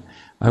easy one.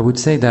 I would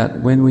say that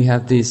when we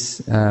have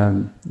this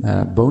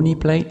bony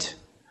plate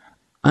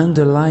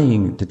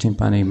underlying the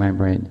tympanic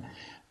membrane,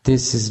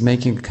 this is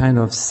making a kind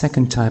of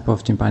second type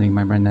of tympanic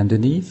membrane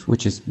underneath,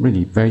 which is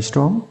really very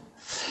strong.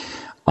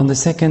 On the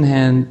second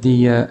hand,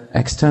 the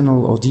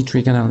external or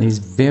D3 canal is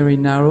very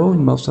narrow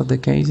in most of the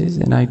cases,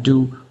 and I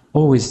do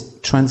always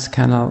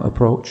transcanal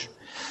approach.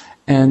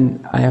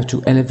 And I have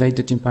to elevate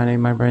the tympanic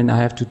membrane, I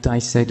have to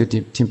dissect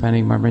the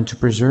tympanic membrane to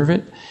preserve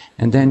it,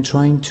 and then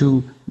trying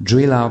to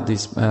drill out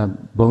this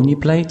bony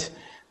plate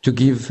to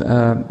give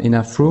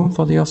enough room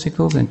for the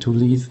ossicles and to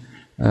leave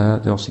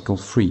the ossicle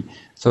free.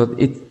 So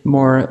it's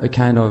more a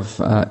kind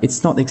of,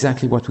 it's not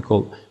exactly what we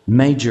call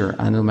major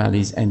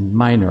anomalies and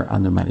minor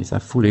anomalies. I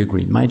fully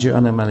agree. Major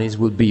anomalies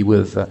would be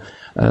with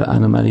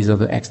anomalies of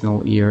the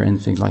external ear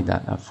and things like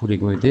that. I fully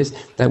agree with this.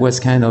 That was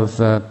kind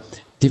of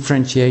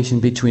differentiation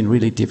between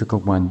really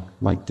difficult one,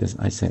 like this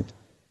I said.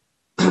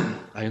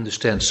 I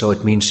understand. So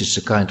it means it's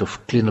a kind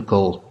of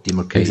clinical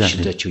demarcation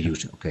Exactly. that you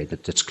use. Okay,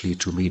 that's clear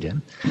to me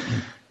then.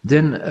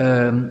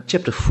 Then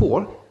chapter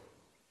 4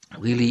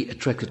 really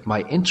attracted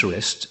my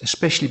interest,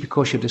 especially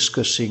because you're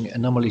discussing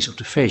anomalies of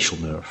the facial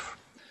nerve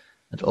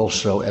and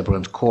also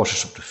aberrant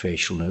courses of the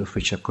facial nerve,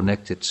 which are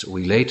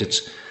related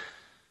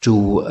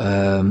to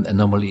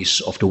anomalies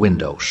of the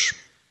windows.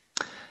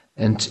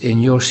 And in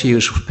your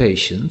series of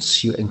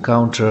patients, you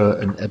encounter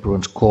an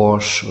aberrant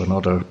course or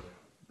another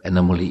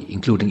anomaly,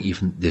 including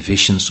even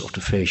divisions of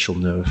the facial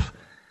nerve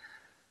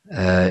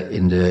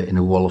in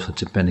the wall of the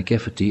tympanic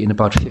cavity in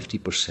about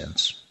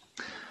 50%.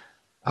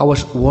 I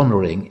was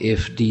wondering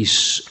if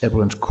these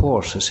aberrant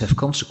courses have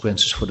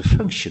consequences for the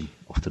function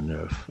of the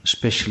nerve,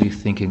 especially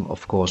thinking,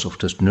 of course, of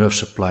the nerve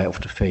supply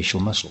of the facial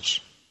muscles.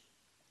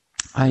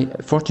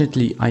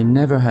 Fortunately, I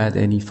never had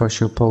any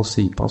facial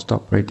palsy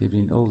post-operative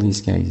in all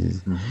these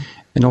cases,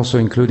 and also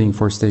including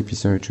for stapes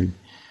surgery.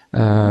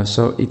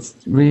 So it's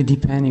really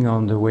depending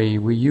on the way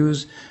we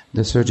use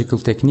the surgical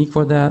technique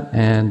for that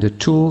and the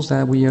tools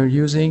that we are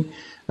using.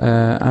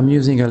 I'm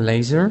using a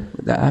laser.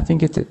 I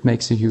think it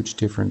makes a huge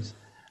difference.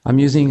 I'm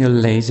using a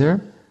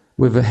laser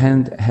with a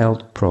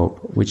handheld probe,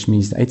 which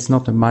means it's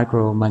not a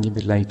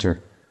micro-manipulator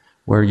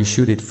where you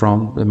shoot it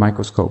from the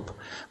microscope.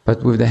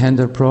 But with the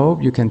handheld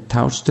probe, you can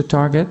touch the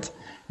target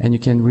and you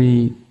can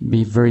really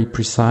be very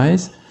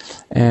precise,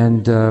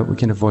 and we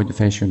can avoid the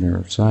facial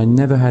nerve. So I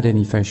never had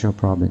any facial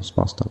problems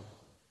post-op.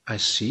 I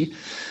see.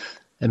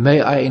 And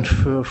may I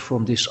infer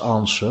from this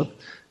answer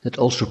that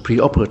also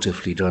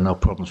preoperatively there are no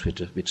problems with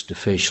the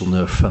facial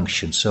nerve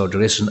function? So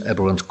there is an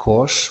aberrant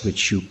course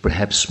which you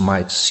perhaps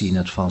might see in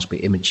advance by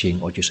imaging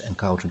or just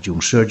encounter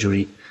during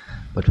surgery,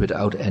 but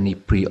without any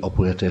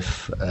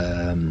preoperative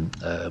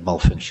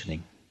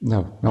malfunctioning.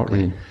 No, not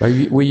really. But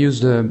we use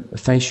the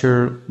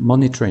facial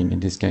monitoring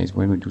in this case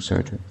when we do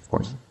surgery, of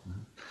course.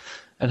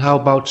 And how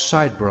about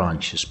side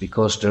branches?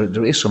 Because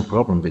there is some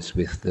problem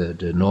with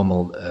the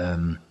normal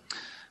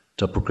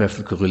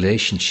topographical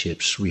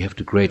relationships. We have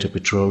the greater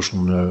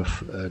petrosal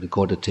nerve, the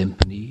chorda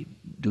tympani.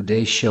 Do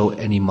they show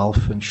any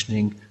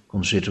malfunctioning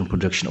considering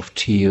production of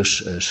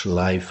tears,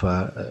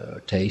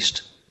 saliva,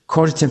 taste?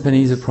 Chorda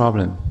tympani is a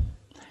problem.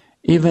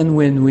 Even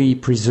when we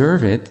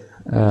preserve it,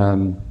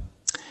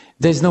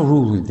 there's no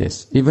rule with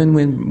this. Even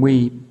when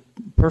we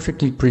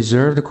perfectly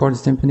preserve the chorda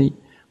tympani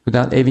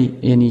without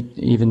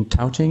even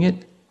touching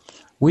it,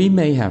 we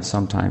may have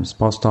sometimes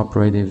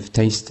post-operative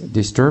taste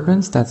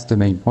disturbance. That's the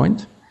main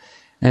point.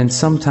 And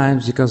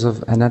sometimes, because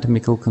of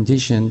anatomical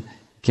condition,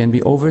 can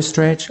be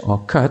overstretched or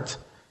cut,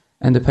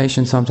 and the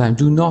patients sometimes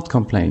do not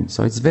complain.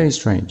 So it's very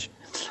strange.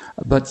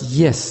 But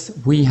yes,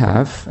 we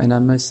have, and I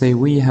must say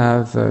we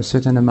have a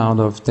certain amount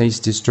of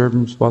taste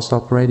disturbance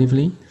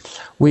post-operatively,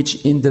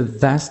 which in the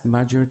vast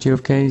majority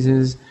of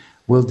cases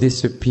will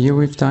disappear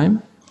with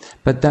time.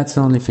 But that's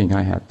the only thing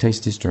I have,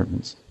 taste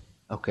disturbance.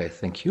 Okay,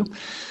 thank you.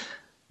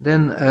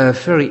 Then,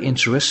 very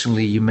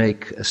interestingly, you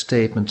make a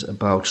statement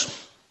about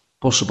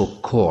possible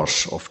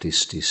cause of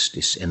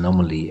this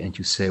anomaly, and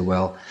you say,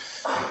 well,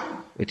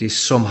 it is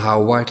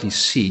somehow widely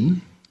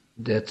seen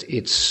that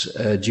it's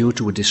due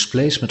to a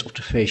displacement of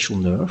the facial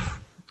nerve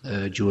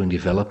during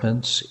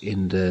development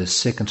in the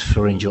second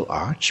pharyngeal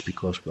arch,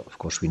 because, well, of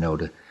course, we know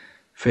the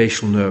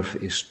facial nerve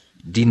is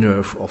the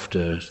nerve of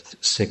the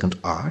second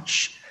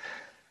arch.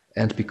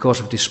 And because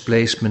of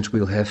displacement,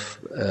 we'll have,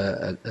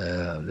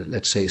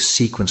 let's say, a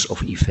sequence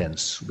of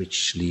events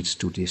which leads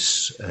to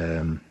this,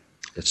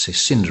 let's say,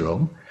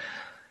 syndrome.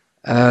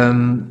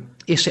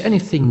 Is there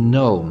anything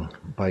known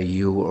by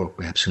you, or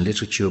perhaps in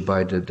literature,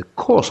 by the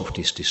cause of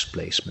this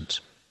displacement?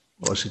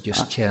 Or is it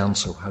just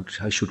chance, or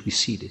how should we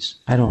see this?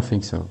 I don't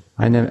think so.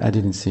 I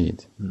didn't see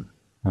it.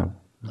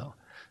 No.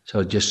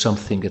 So just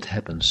something that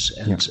happens.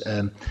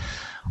 And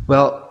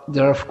well,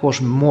 there are of course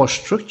more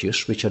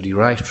structures which are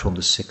derived from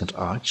the second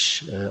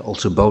arch,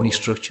 also bony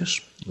structures,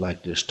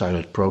 like the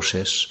styloid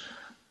process,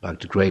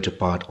 like the greater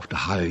part of the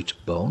hyoid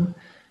bone.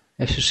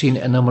 Have you seen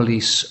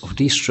anomalies of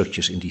these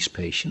structures in these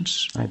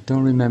patients? I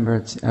don't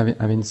remember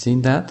having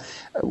seen that.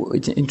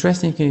 What's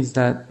interesting is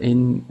that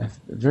in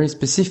very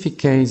specific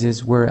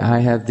cases where I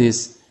have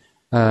this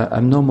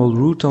abnormal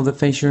root of the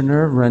facial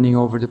nerve running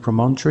over the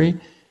promontory,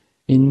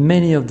 in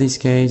many of these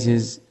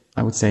cases,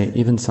 I would say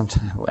even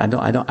sometimes,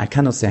 I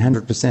cannot say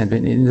 100%, but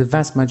in the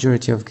vast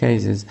majority of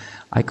cases,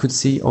 I could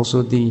see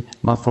also the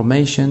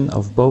malformation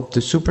of both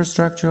the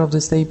superstructure of the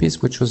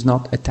stapes, which was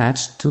not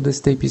attached to the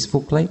stapes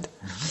foot plate,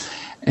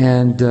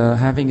 and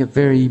having a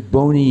very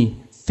bony,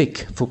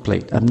 thick foot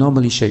plate,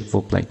 abnormally shaped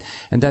foot plate.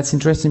 And that's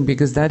interesting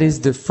because that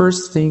is the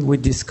first thing we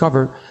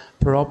discover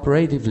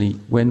preoperatively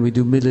when we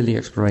do miliary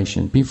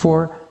exploration,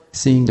 before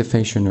seeing the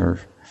facial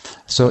nerve.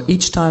 So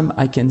each time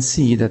I can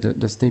see that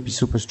the stapes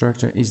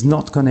superstructure is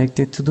not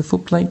connected to the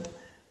foot plate,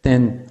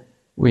 then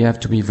we have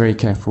to be very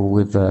careful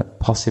with the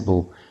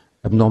possible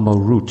abnormal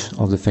root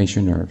of the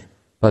facial nerve.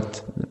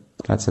 But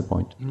that's the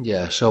point.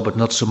 Yeah, so but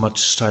not so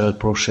much styloid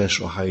process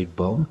or hyoid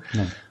bone.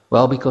 No.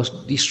 Well, because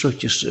these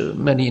structures,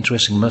 many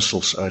interesting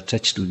muscles are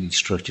attached to these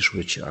structures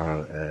which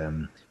are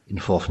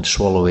involved in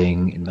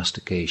swallowing, in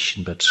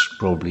mastication, but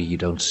probably you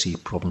don't see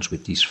problems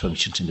with these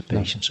functions in the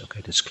patients. No.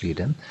 Okay, that's clear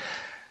then.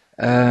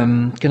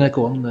 Can I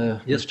go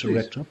on, yes, Mr.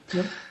 Rector?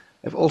 Yep. I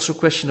have also a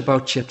question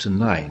about Chapter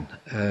 9.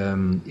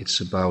 It's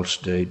about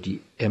the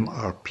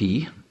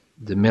MRP,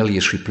 the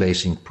malleus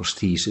replacing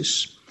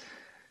prosthesis.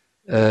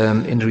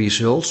 In the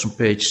results on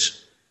page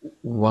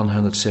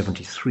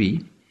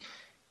 173,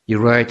 you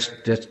write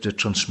that the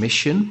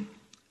transmission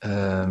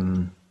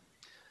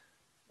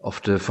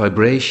of the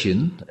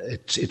vibration,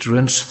 it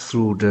runs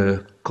through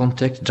the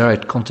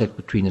direct contact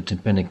between the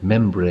tympanic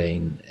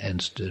membrane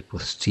and the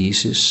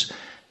prosthesis,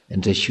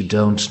 and that you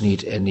don't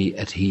need any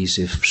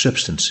adhesive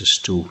substances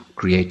to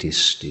create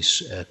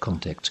this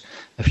contact.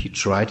 Have you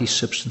tried these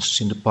substances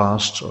in the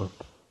past? Or?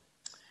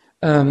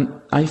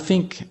 I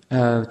think,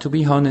 to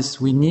be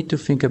honest, we need to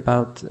think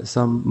about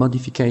some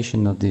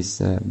modification of this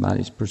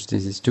malleus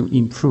prosthesis to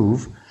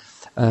improve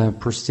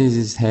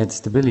prosthesis head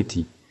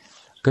stability.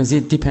 Because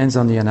it depends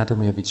on the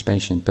anatomy of each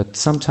patient. But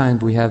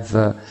sometimes we have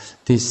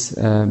this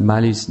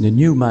malleus, the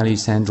new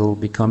malleus handle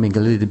becoming a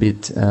little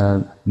bit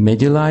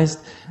medialized,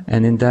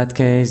 and in that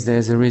case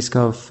there's a risk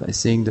of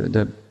seeing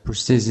the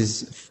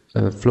prosthesis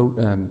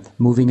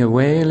moving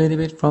away a little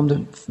bit from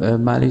the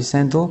malleus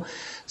handle.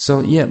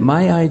 So yeah,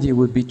 my idea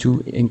would be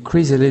to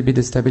increase a little bit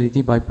the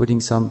stability by putting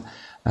some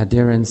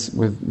adherence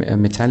with a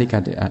metallic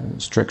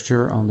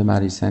structure on the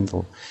malleus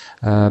handle.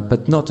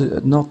 But not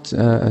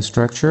a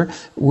structure.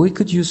 We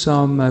could use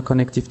some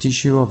connective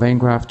tissue or vein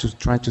graft to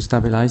try to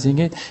stabilizing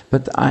it,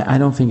 but I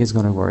don't think it's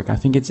going to work. I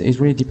think it's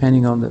really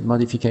depending on the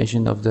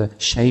modification of the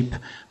shape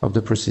of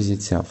the prosthesis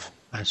itself.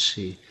 I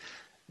see.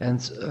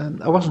 And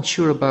I wasn't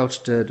sure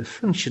about the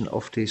function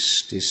of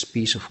this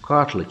piece of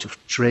cartilage, of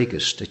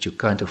tragus, that you're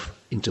kind of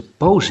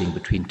interposing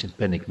between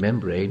tympanic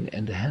membrane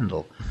and the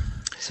handle.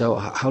 So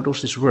how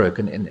does this work?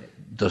 And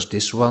does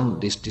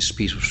this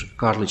piece of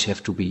cartilage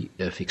have to be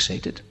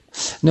fixated?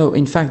 No,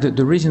 in fact,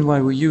 the reason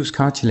why we use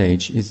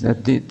cartilage is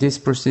that this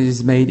prosthesis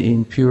is made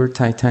in pure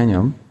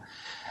titanium,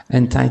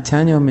 and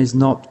titanium is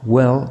not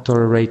well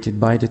tolerated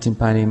by the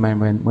tympanic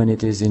membrane when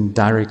it is in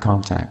direct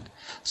contact.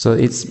 So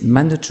it's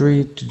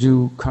mandatory to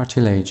do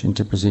cartilage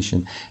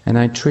interposition, and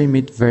I trim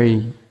it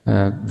very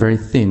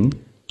thin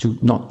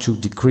not to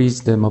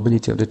decrease the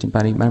mobility of the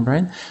tympanic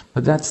membrane,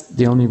 but that's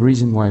the only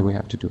reason why we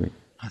have to do it.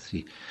 I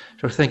see.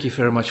 So thank you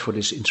very much for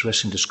this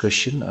interesting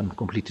discussion. I'm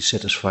completely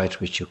satisfied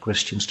with your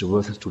questions. The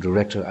word to the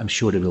rector. I'm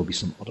sure there will be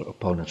some other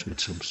opponents with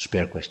some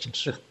spare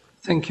questions.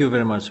 Thank you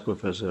very much,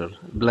 Professor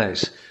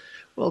Blaise.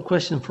 Well,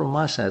 question from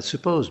my side.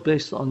 Suppose,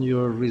 based on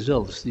your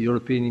results, the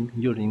European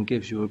Union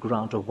gives you a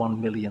grant of €1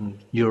 million.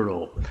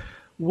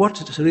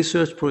 What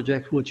research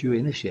project would you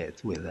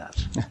initiate with that?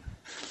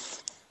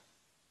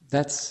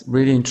 That's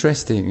really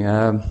interesting.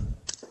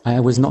 I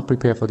was not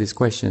prepared for this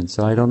question,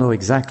 so I don't know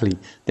exactly.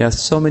 There are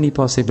so many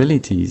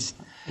possibilities.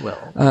 Well,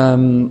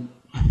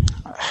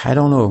 I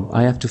don't know.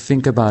 I have to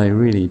think about it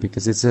really,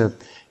 because it's an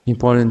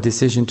important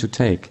decision to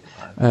take.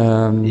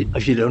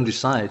 if you don't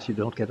decide, you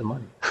don't get the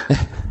money.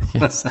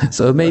 Yes.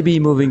 So maybe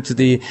moving to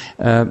the...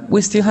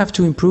 we still have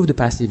to improve the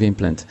passive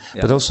implant,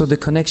 but also the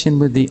connection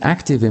with the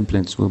active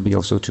implants will be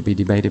also to be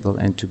debatable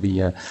and to be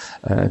a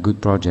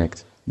good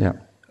project. Yeah.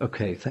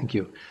 Okay, thank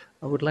you.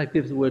 I would like to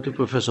give the word to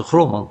Professor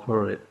Grohmann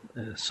for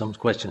some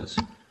questions.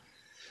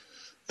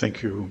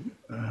 Thank you.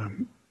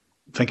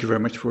 Thank you very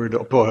much for the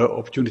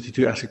opportunity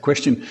to ask a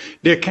question.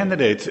 Dear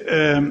candidate,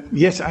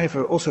 yes, I have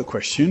also a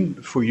question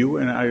for you,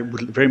 and I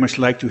would very much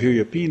like to hear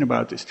your opinion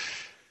about this.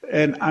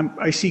 And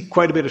I see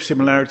quite a bit of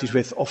similarities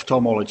with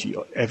ophthalmology,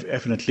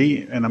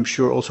 evidently, and I'm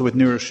sure also with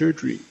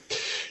neurosurgery.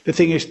 The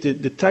thing is,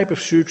 the type of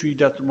surgery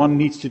that one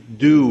needs to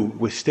do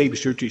with stapes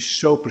surgery is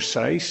so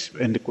precise,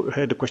 and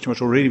the question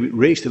was already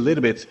raised a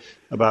little bit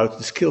about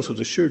the skills of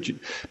the surgeon.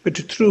 But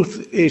the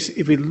truth is,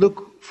 if we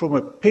look from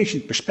a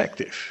patient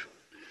perspective,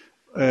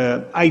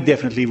 I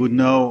definitely would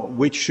know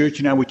which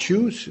surgeon I would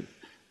choose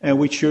and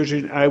which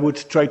surgeon I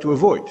would try to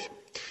avoid.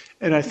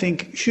 And I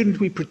think, shouldn't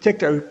we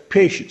protect our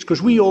patients?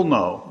 Because we all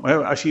know,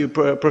 well, I see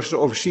Professor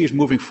Overseas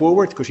moving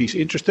forward because he's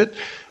interested.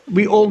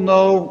 We all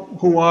know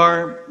who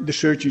are the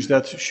surgeons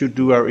that should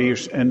do our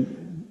ears and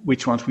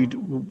which ones we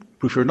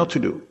prefer not to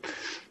do.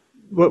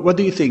 What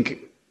do you think?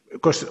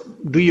 Because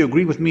do you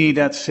agree with me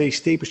that, say,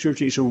 stapes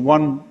surgery is a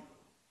one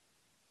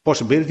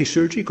possibility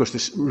surgery? Because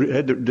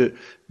the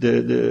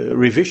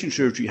revision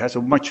surgery has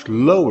a much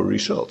lower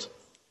result.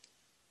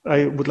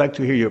 I would like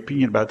to hear your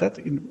opinion about that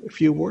in a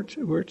few words.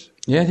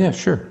 Yeah,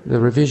 sure. The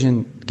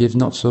revision gives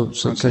not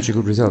such a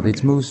good result.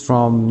 It moves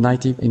from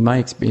 90 in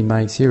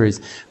my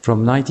series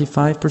from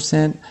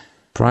 95%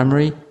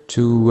 primary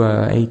to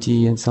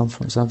 80 and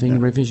something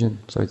in revision.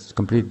 So it's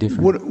completely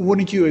different.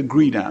 Wouldn't you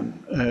agree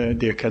then,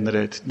 dear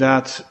candidate,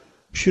 that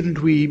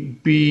shouldn't we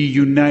be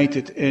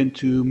united and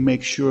to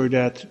make sure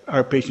that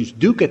our patients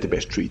do get the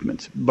best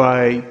treatment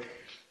by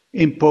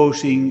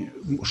imposing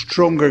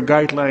stronger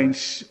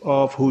guidelines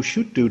of who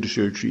should do the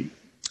surgery?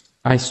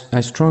 I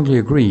strongly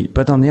agree,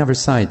 but on the other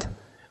side,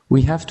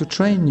 we have to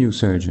train new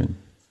surgeons.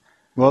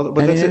 Well,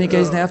 but and in any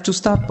case, they have to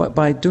start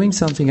by doing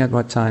something at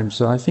what time.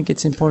 So I think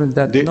it's important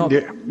that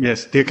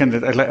yes, dear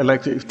candidate, I'd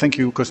like to thank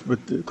you because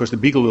the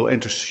Beagle will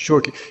enter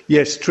shortly.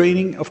 Yes,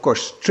 training, of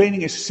course,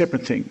 training is a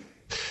separate thing.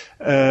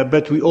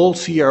 But we all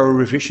see our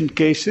revision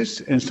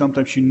cases, and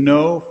sometimes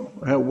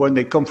when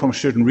they come from a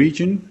certain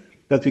region,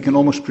 that we can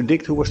almost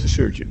predict who was the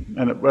surgeon.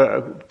 And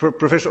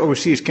Professor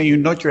Overseas, can you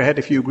nod your head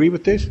if you agree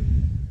with this?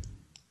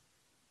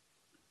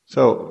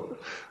 So,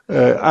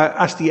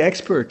 as the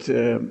expert,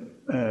 dear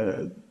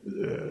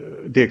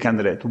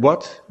candidate,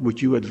 what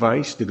would you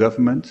advise the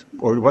government,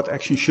 or what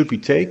action should we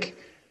take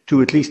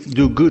to at least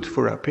do good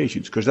for our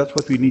patients? Because that's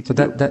what we need to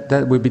do.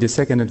 That would be the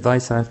second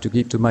advice I have to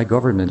give to my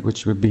government,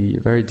 which would be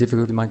very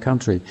difficult in my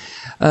country.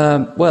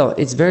 Well,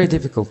 it's very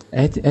difficult.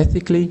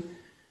 Ethically,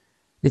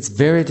 it's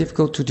very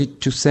difficult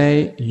to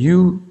say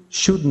you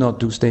should not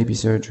do stapes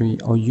surgery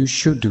or you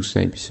should do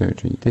stapes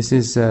surgery. This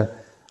is, I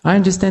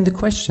understand the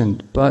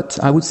question, but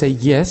I would say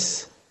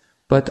yes,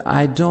 but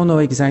I don't know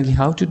exactly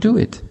how to do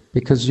it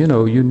because you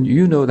know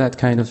that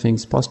kind of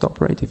things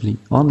post-operatively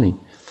only.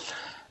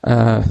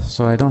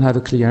 So I don't have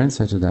a clear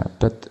answer to that.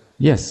 But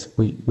yes,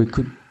 we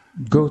could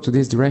go to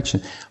this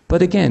direction.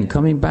 But again,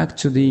 coming back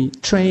to the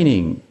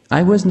training,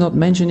 I was not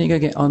mentioning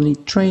again only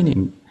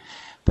training.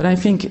 But I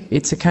think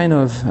it's a kind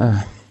of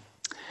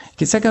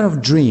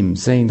dream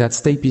saying that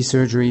stapes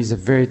surgery is a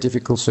very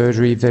difficult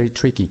surgery, very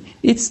tricky.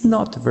 It's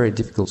not a very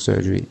difficult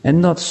surgery and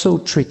not so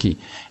tricky.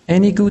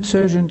 Any good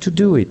surgeon to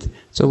do it.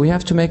 So we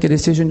have to make a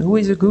decision who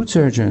is a good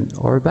surgeon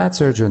or a bad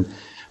surgeon.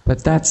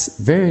 But that's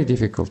very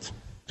difficult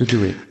to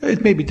do it.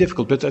 It may be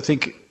difficult, but I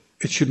think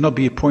it should not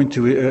be a point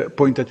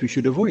that we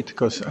should avoid,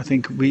 because I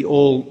think we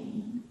all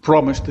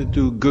promise to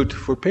do good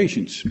for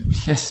patients.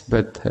 Yes,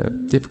 but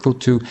difficult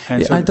to...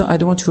 I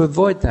don't want to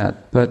avoid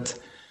that, but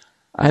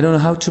I don't know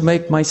how to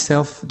make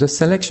myself the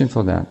selection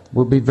for that. It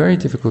will be very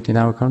difficult in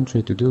our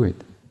country to do it.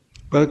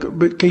 But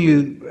can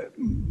you,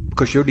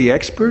 because you're the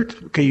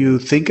expert, can you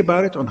think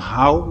about it on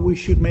how we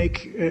should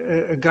make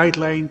a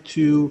guideline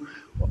to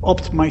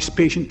optimize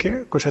patient care?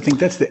 Because I think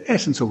that's the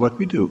essence of what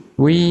we do.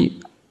 We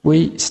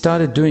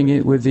started doing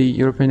it with the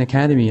European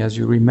Academy, as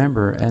you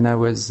remember, and I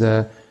was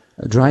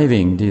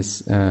driving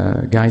these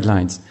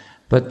guidelines.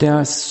 But there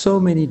are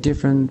so many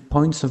different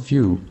points of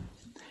view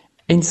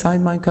inside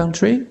my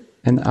country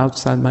and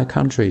outside my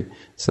country.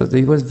 So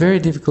it was very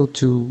difficult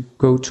to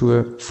go to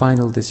a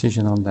final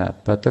decision on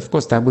that. But of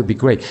course, that would be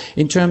great.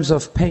 In terms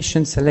of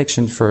patient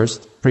selection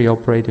first,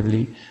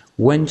 pre-operatively,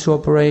 when to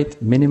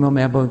operate, minimum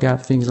airborne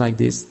gap, things like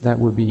this, that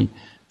would be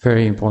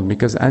very important.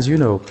 Because as you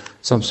know,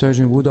 some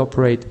surgeons would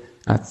operate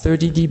at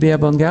 30 dB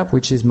airborne gap,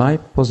 which is my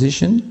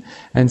position,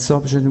 and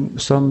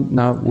some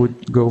now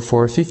would go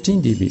for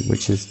 15 dB,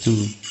 which is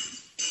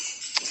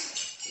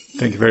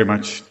Thank you very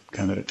much,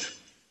 candidate.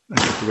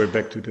 I give the word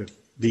back to the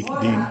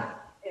dean.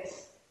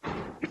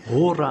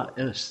 Hora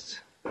est,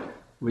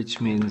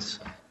 which means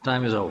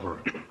time is over.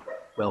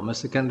 Well,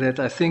 Mr. Candidate,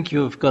 I think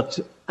you've got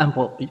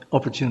ample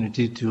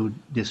opportunity to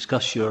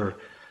discuss your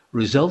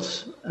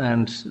results,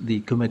 and the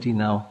committee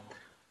now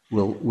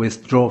will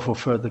withdraw for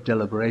further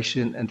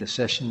deliberation, and the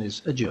session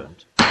is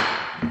adjourned.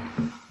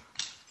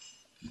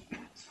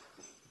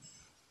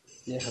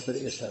 Jij gaat er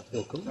eerst uit,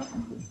 Wilco.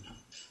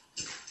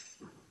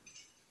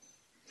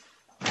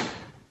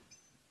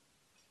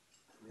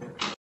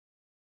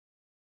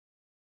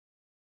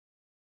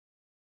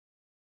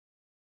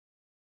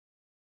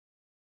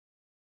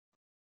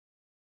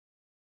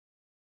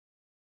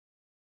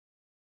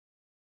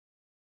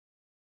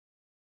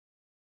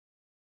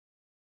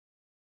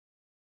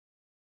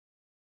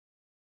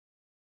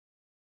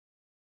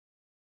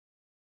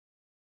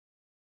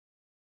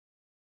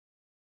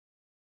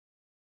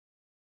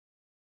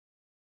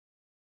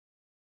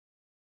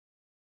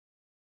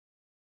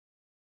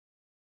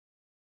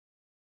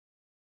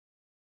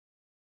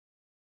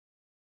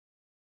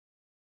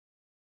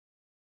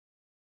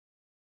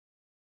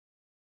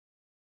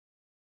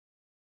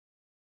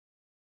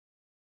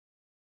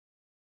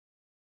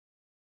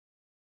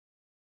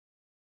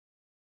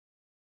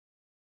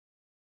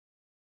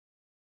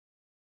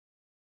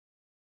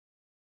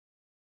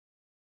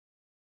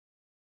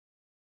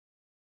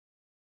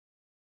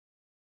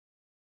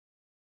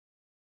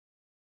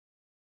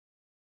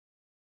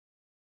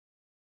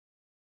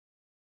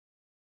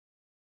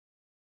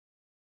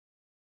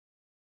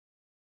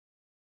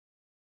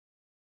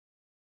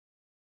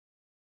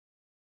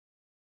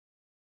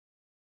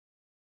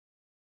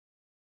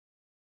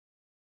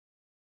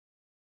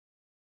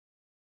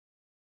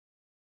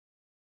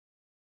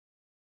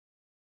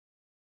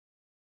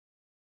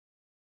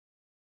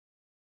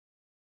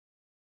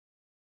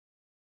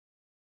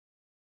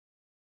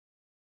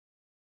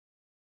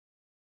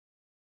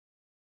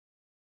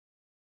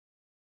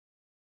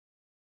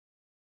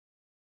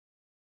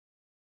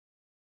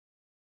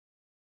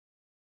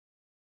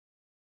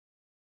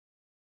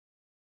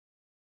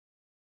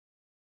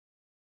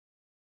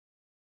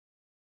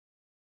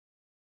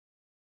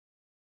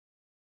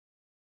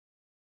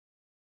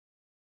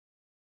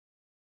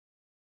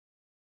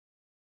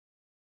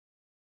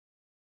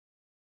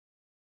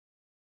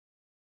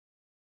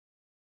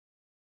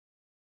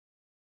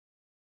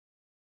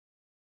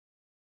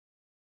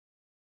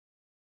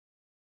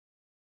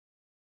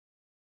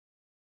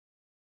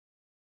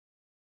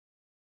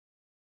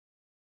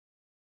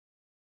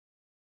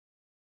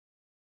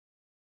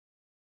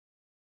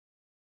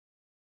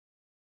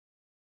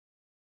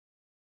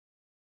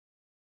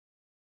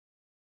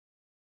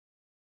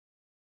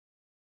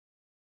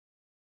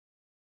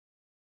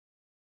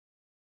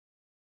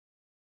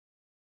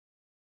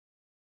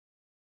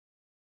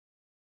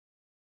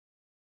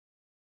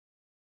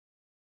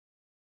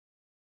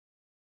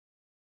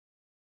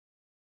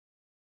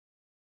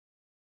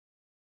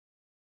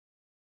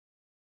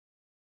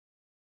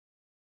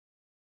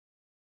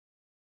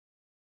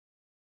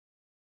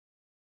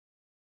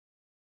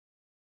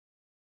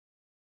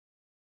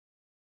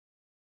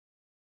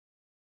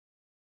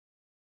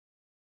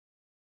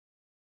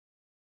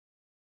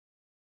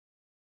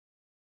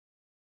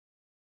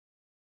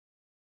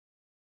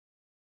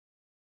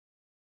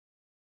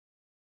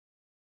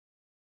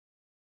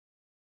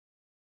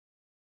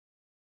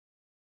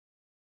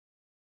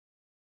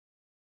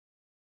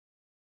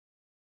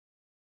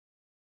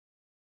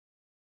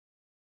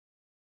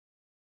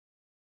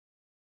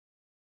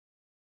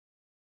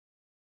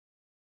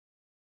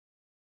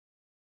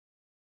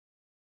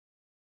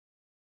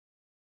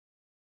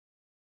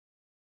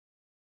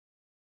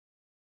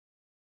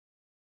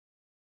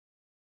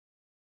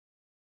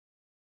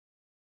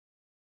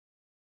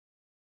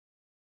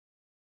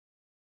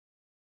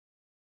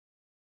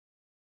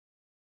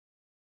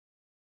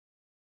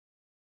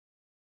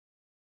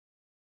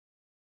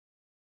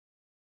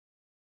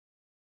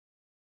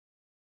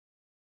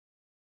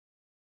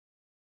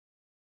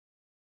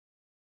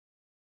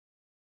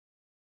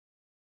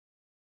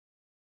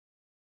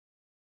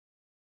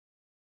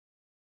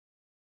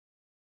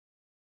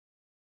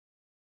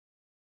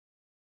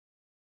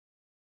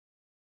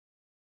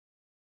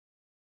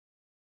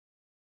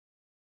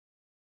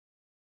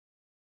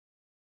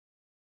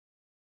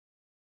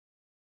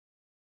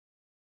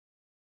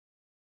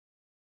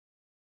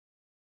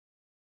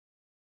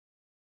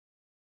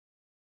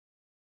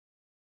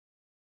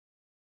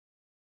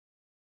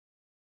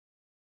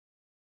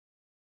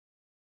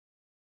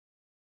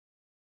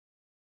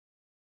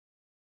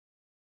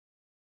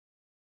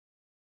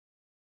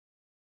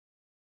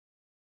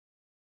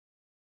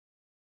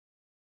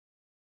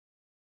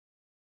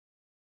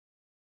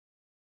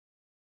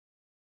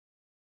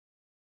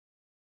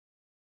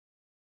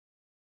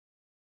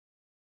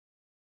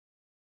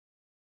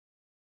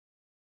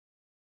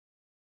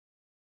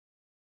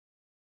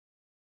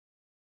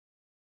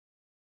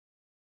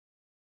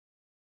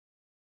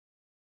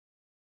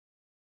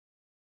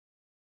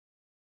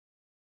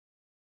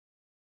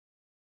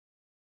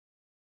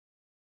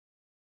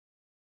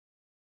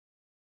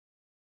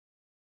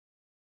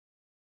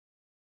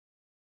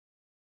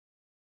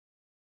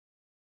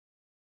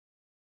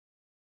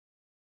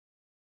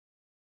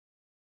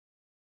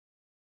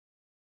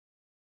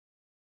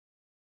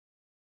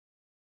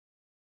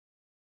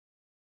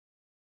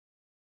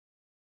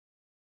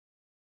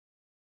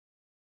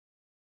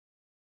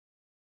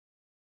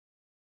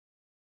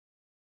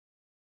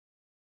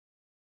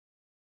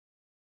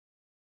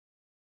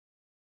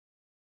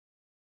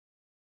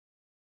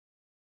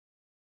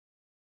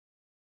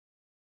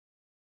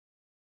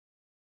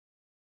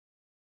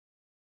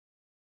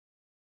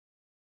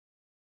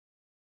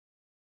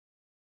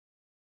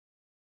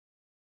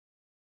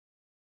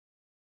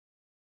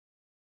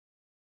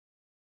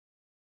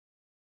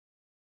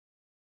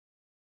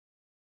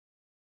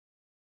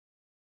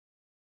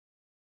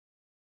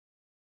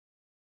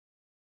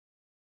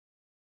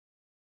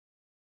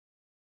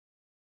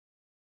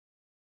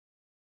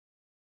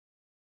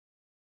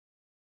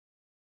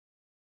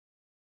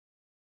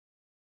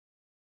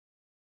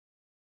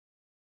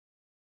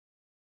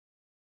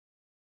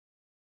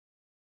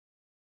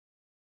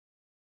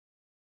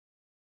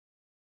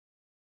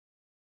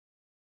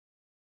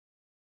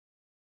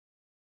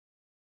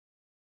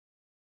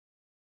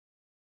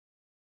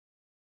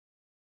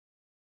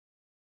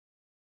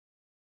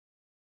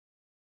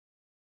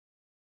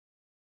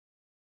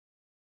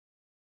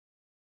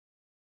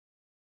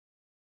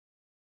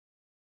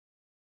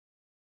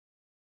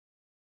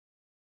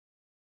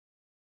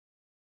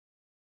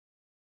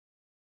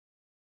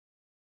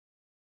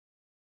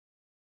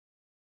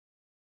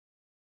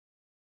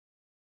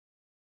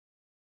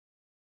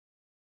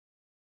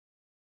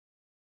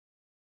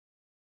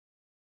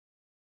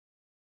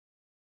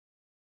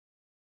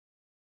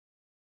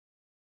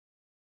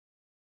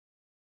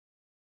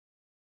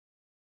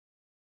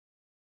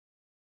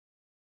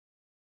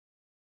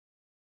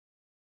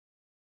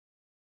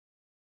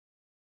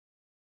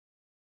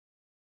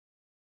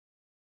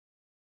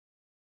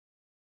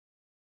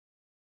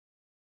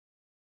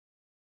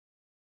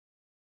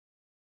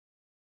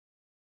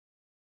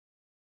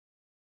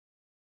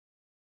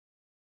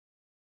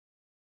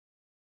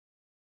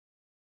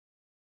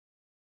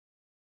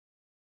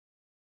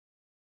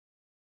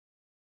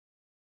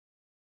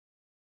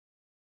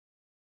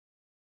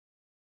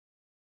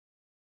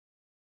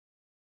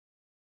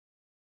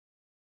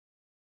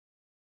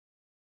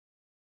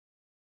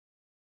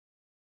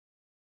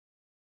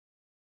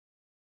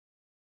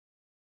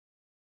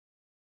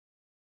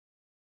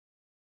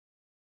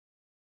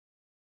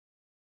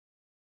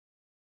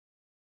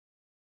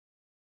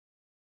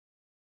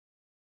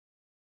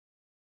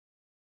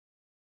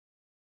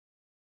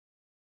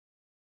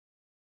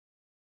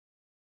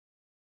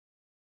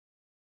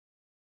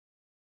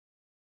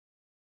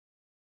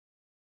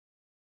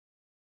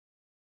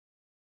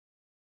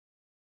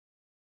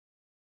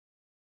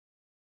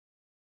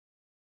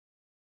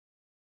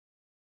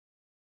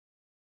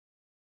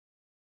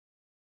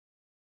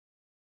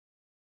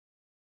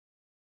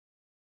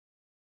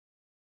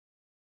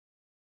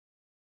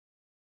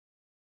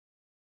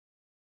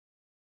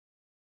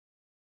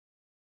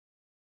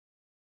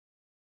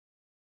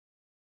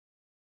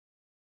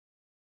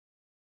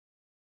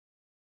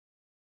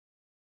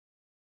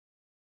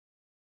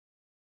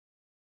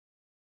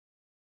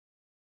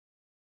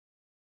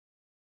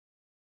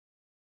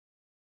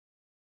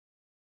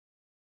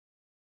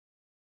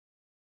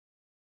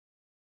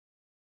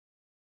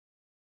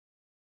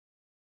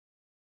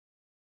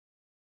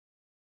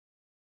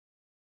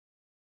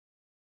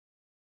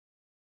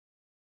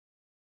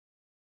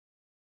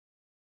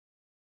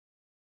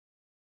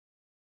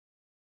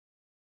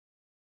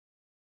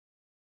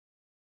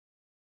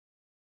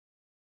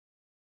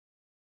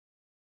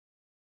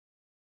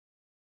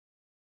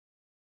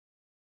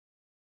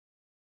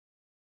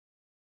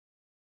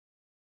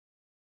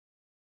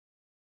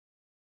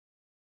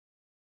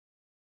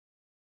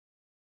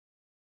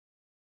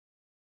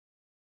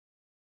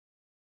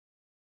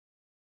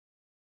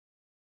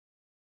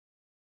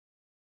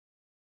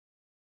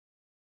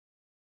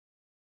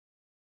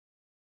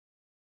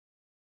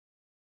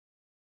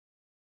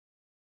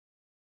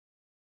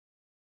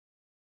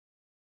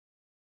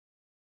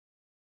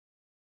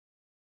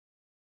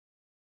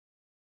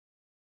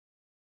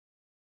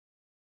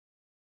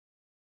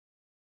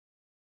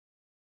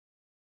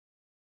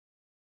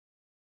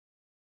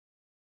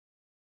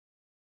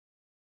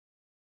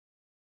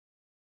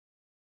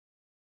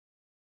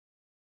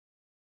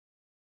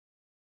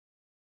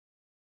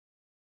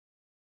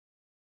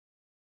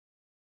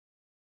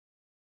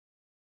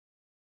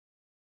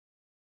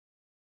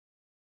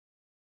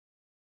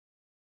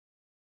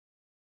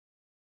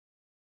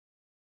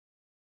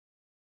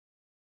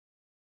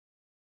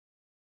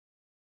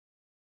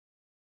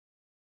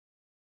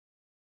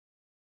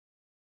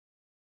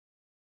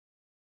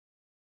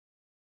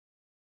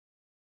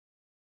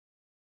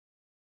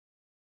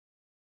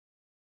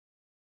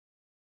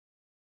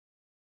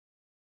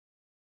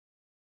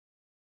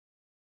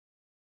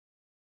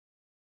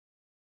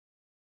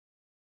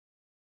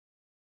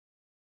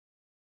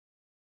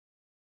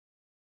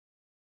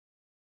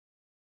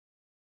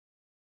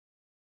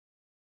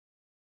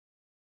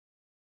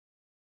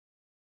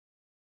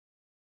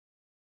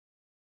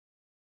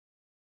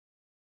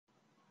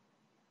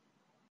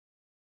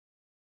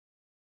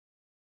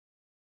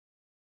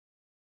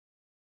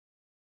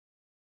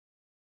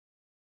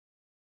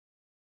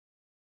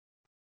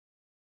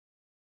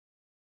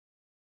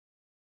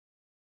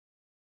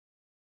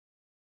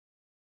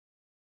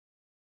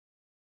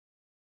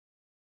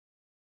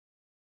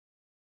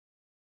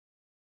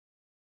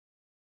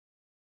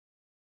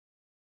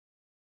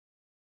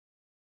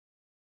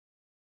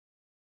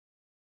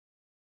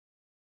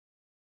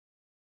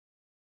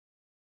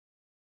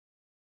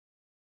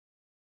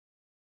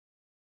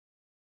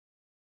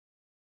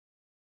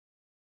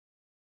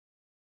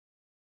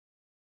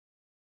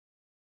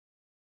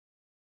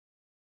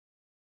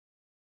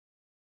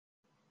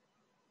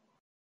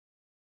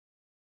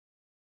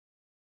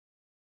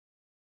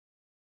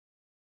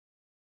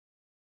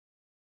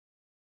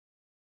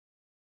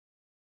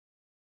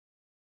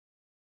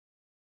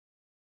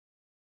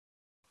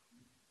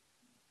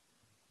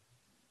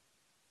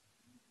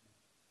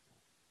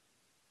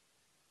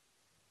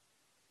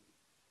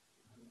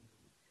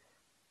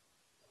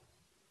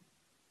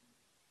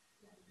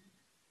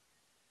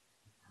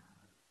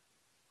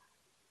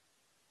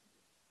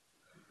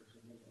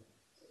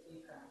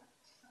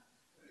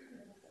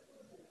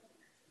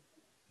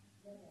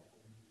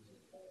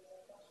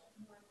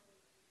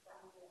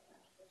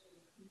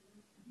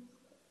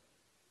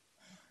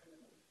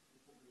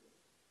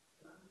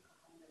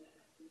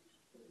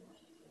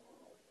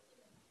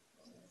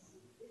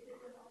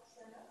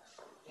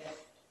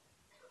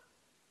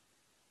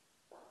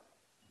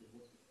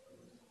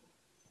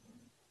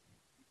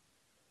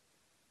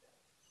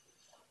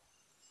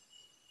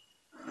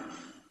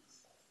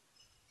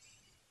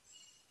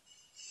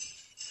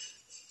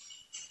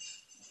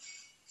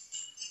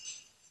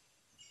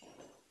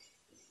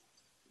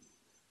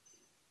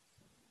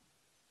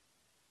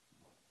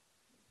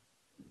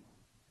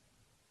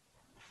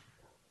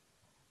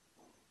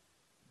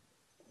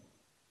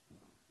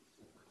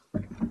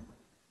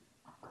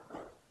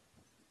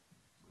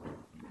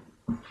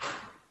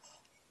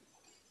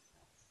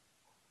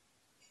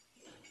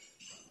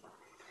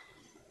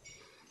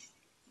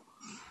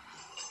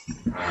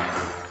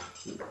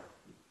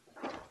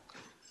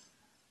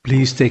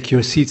 Please take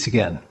your seats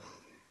again.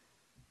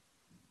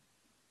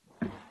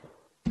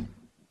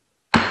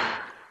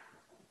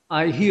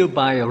 I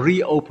hereby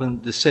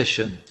reopen the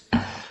session.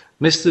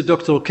 Mr.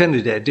 Doctoral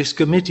Candidate, this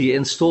committee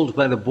installed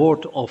by the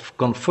Board of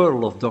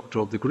Conferral of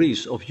Doctoral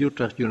Degrees of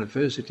Utrecht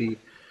University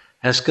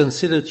has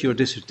considered your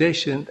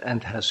dissertation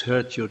and has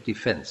heard your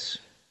defense.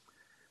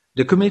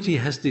 The committee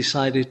has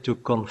decided to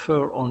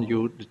confer on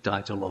you the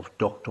title of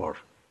Doctor.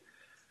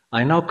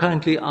 I now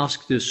kindly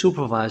ask the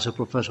supervisor,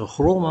 Professor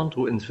Grolman,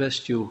 to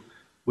invest you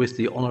with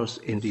the honors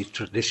in the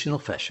traditional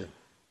fashion.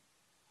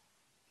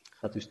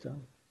 Gaat u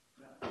staan?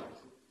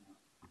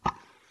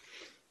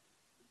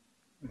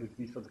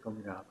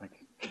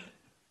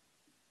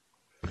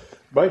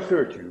 By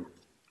virtue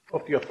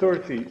of the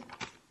authority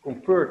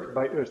conferred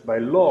by us by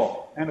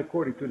law and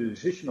according to the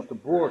decision of the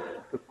Board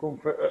of the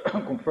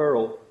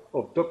Conferral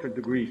of Doctorate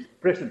Degrees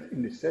present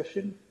in this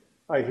session,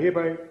 I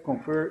hereby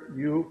confer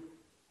you,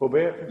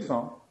 Robert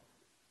Vincent,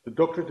 the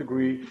doctorate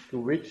degree to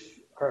which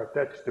are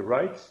attached the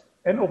rights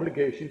and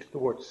obligations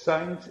towards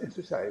science and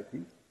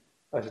society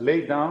as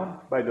laid down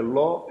by the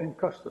law and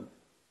custom.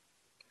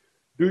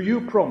 Do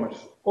you promise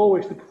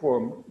always to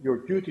perform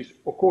your duties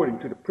according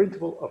to the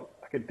principle of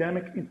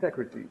academic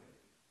integrity,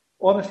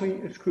 honestly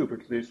and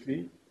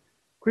scrupulously,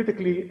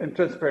 critically and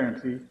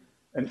transparently,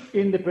 and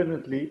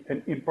independently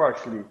and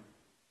impartially?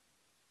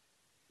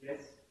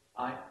 Yes,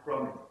 I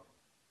promise.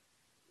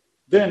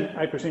 Then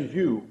I present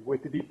you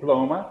with the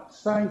diploma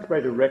signed by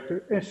the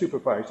rector and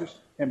supervisors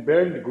and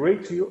bearing the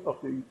Great Seal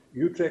of the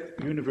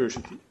Utrecht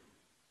University.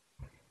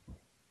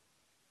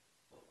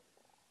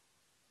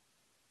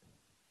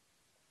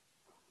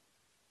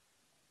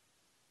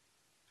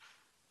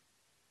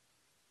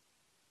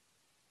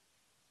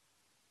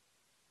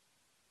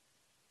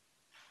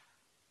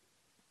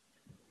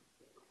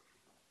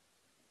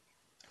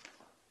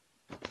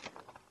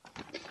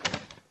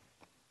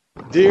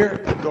 Dear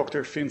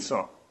Dr.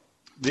 Vincent,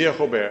 dear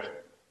Robert,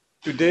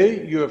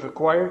 today you have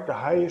acquired the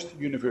highest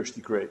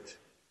university grade.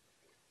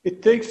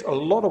 It takes a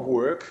lot of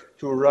work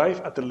to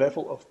arrive at the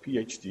level of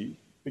PhD,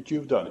 but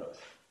you've done it.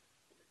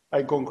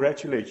 I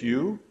congratulate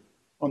you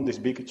on this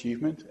big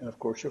achievement, and of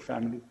course your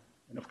family,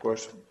 and of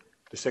course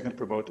the second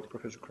promoted,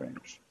 Professor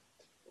Kremers.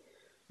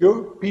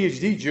 Your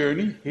PhD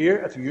journey here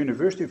at the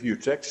University of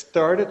Utrecht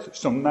started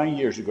some 9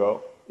 years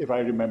ago, if I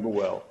remember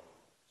well,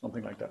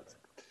 something like that.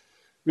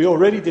 We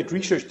already did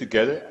research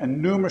together and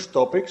numerous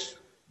topics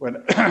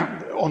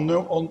on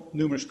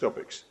numerous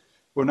topics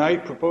when I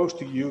proposed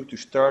to you to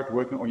start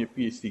working on your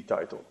PhD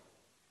title.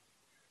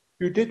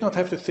 You did not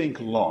have to think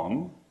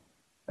long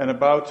and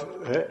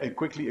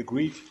quickly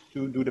agreed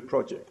to do the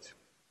project.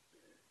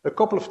 A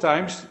couple of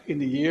times in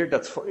the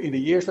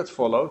years that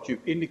followed, you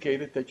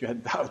indicated that you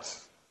had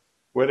doubts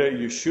whether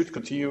you should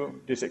continue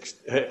this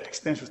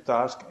extensive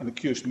task and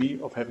accused me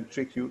of having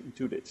tricked you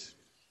into this.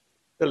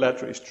 The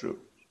latter is true.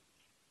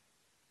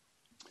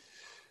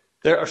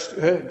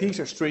 These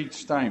are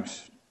strange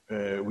times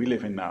we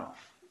live in now.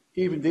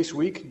 Even this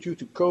week, due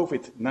to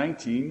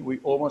COVID-19, we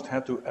almost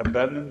had to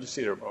abandon the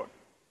ceremony.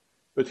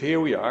 But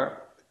here we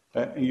are,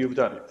 and you've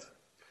done it.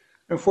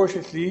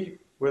 Unfortunately,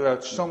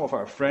 without some of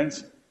our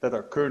friends that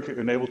are currently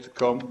unable to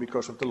come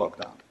because of the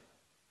lockdown.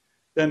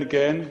 Then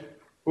again,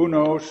 who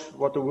knows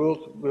what the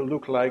world will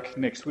look like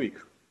next week,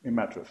 in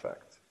matter of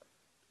fact.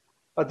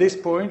 At this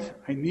point,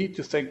 I need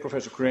to thank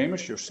Professor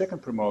Kremers, your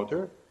second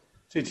promoter,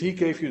 since he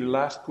gave you the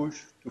last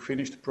push to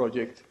finish the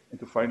project and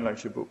to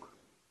finalize your book.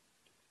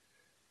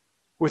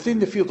 Within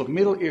the field of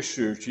middle ear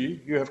surgery,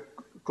 you have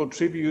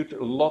contributed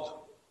a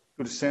lot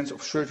to the sense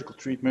of surgical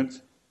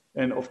treatment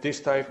and of this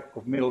type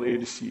of middle ear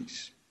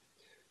disease.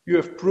 You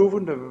have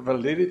proven the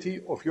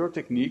validity of your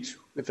techniques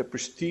with the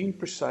pristine,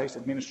 precise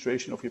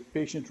administration of your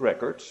patient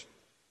records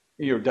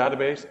in your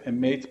database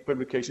and made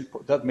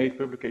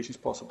publications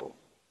possible.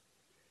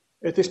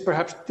 It is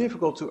perhaps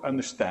difficult to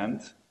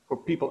understand for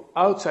people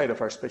outside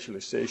of our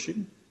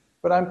specialization,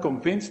 but I'm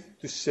convinced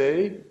to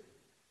say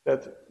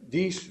that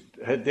these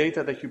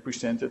data that you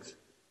presented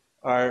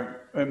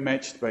are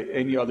unmatched by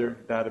any other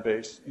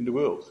database in the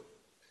world.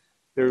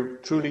 They're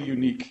truly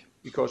unique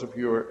because of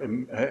your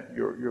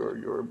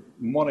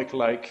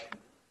monarch-like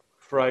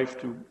drive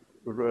to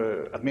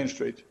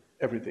administrate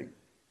everything.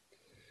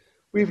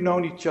 We've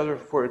known each other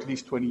for at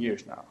least 20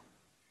 years now,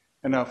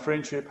 and our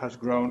friendship has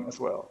grown as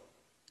well.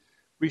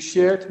 We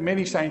shared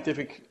many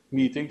scientific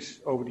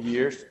meetings over the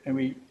years, and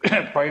we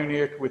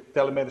pioneered with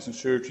telemedicine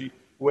surgery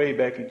way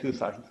back in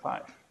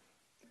 2005.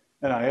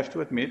 And I have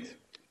to admit,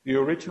 the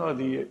original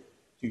idea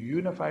to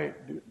unify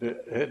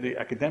the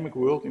academic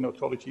world in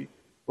otology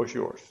was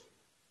yours.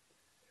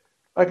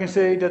 I can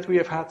say that we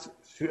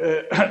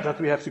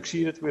have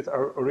succeeded with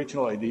our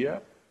original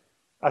idea.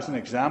 As an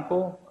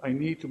example, I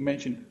need to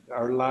mention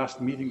our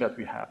last meeting that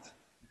we had.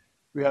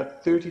 We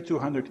had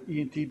 3,200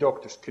 ENT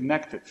doctors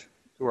connected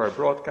to our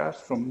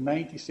broadcast from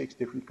 96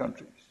 different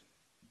countries.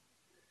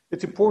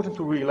 It's important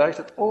to realize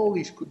that all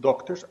these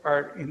doctors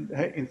are,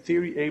 in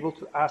theory, able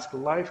to ask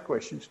live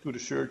questions to the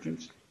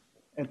surgeons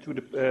and to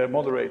the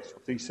moderators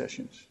of these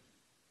sessions.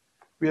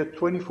 We had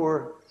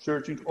 24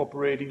 surgeons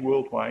operating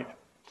worldwide,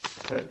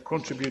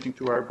 contributing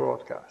to our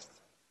broadcast.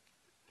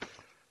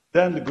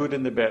 Then the good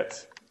and the bad.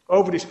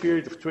 Over this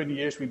period of 20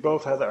 years, we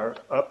both had our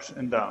ups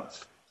and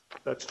downs.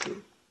 That's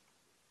true.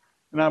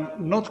 And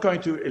I'm not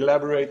going to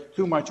elaborate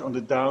too much on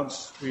the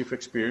downs we've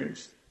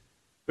experienced,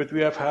 but we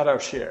have had our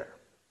share.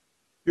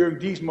 During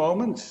these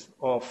moments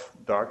of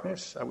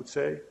darkness, I would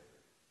say,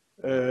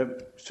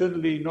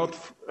 suddenly not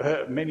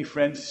many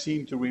friends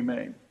seem to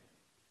remain.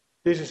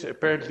 This is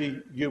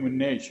apparently human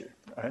nature,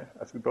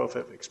 as we both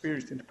have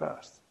experienced in the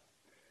past.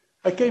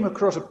 I came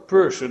across a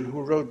person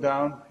who wrote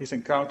down his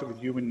encounter with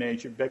human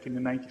nature back in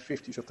the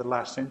 1950s of the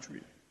last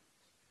century.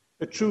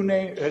 A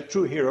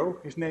true hero,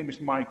 his name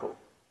is Michael.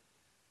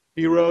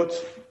 He wrote,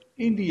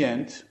 "In the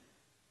end,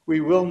 we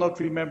will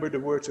not remember the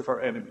words of our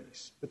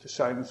enemies, but the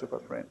silence of our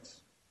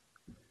friends."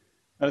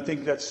 And I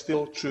think that's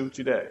still true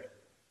today.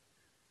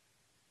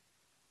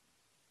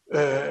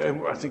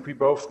 And I think we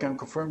both can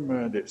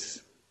confirm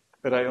this,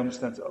 but I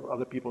understand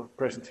other people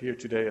present here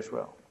today as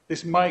well.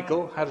 This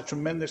Michael had a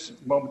tremendous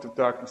moment of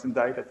darkness and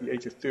died at the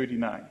age of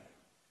 39.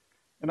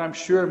 And I'm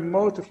sure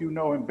most of you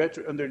know him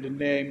better under the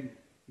name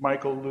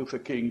Michael Luther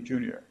King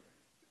Jr.,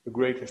 a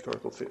great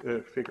historical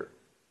figure.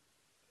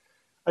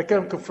 I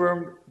can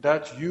confirm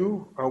that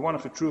you are one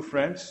of the true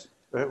friends,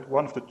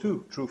 one of the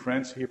two true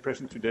friends here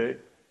present today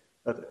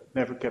that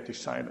never kept his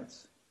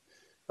silence.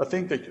 I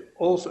think that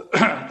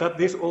that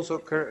this also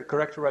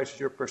characterizes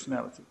your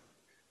personality.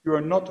 You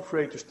are not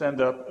afraid to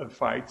stand up and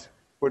fight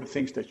for the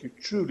things that you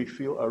truly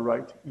feel are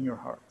right in your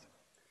heart.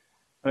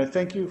 And I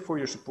thank you for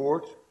your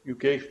support you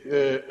gave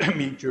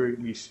me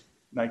during these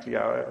 90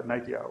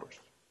 hours.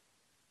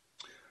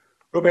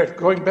 Robert,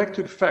 going back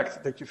to the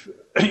fact that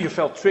you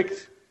felt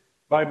tricked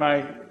by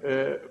my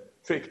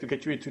trick to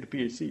get you into the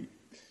PhD,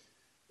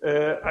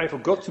 I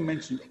forgot to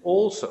mention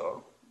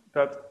also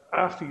that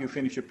after you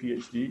finish your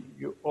PhD,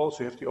 you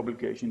also have the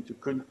obligation to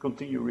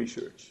continue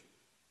research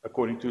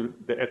according to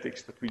the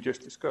ethics that we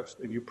just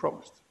discussed and you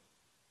promised.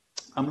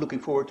 I'm looking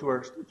forward to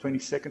our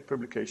 22nd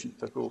publication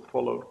that will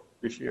follow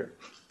this year.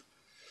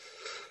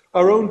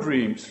 Our own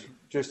dreams,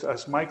 just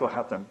as Michael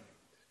had them.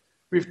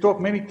 We've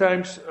talked many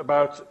times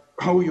about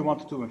who you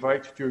wanted to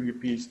invite during your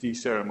PhD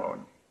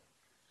ceremony,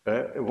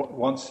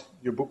 once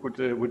your book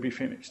would be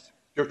finished.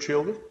 Your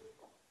children,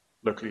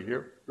 luckily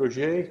here,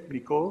 Roger,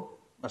 Nicole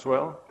as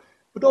well,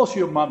 but also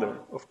your mother,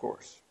 of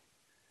course,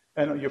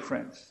 and your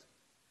friends.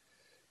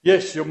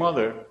 Yes, your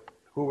mother,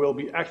 who will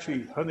be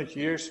actually 100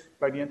 years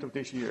by the end of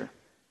this year.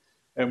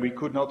 And we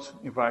could not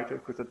invite her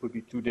because that would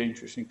be too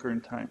dangerous in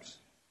current times.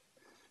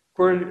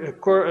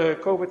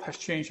 COVID has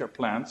changed our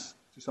plans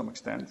to some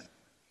extent,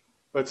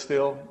 but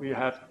still we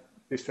had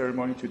this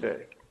ceremony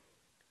today.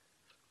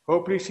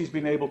 Hopefully she's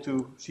been able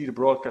to see the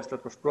broadcast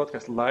that was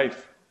broadcast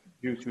live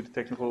due to the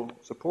technical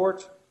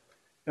support.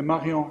 And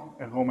Marion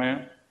and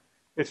Romain,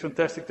 it's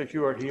fantastic that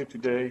you are here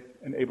today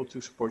and able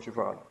to support your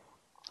father.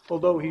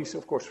 Although he's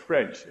of course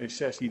French and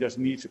says he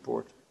doesn't need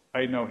support,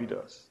 I know he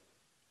does.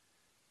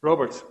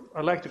 Robert,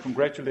 I'd like to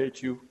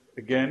congratulate you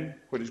again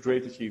for this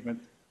great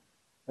achievement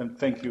and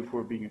thank you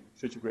for being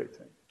such a great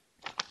thing.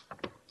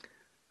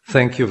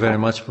 Thank you very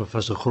much,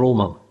 Professor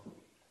Grolman.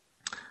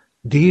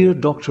 Dear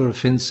Dr.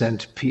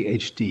 Vincent,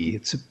 PhD,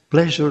 it's a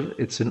pleasure,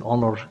 it's an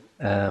honor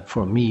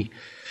for me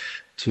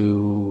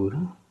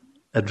to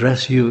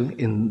address you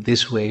in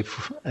this way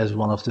as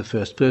one of the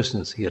first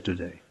persons here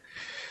today.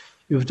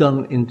 You've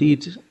done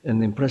indeed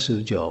an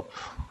impressive job.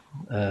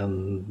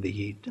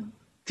 The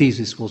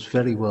thesis was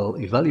very well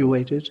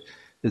evaluated.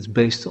 It's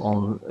based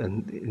on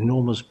an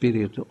enormous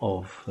period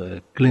of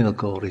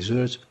clinical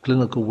research,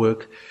 clinical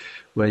work,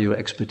 where your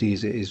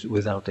expertise is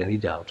without any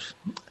doubt.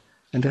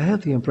 And I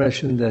had the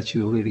impression that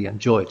you really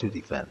enjoyed the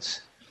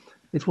defense.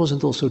 It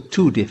wasn't also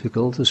too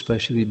difficult,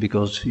 especially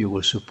because you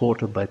were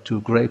supported by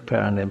two great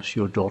parents,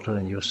 your daughter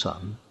and your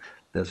son.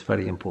 That's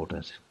very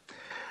important.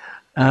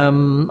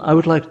 I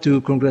would like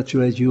to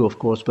congratulate you, of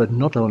course, but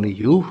not only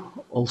you,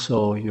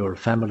 also your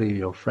family,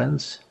 your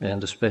friends,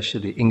 and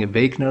especially Inge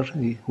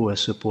Wegner, who has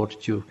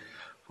supported you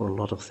for a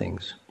lot of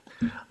things.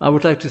 I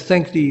would like to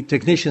thank the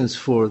technicians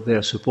for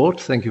their support.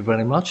 Thank you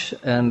very much.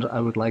 And I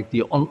would like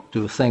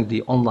to thank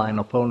the online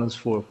opponents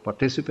for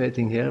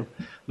participating here.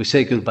 We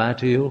say goodbye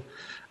to you.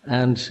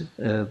 And,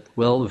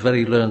 well,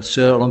 very learned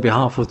sir, on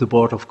behalf of the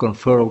Board of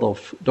Conferral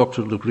of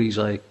Doctoral Degrees,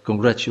 I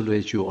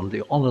congratulate you on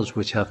the honors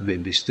which have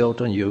been bestowed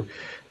on you,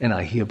 and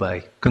I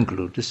hereby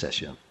conclude the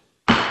session.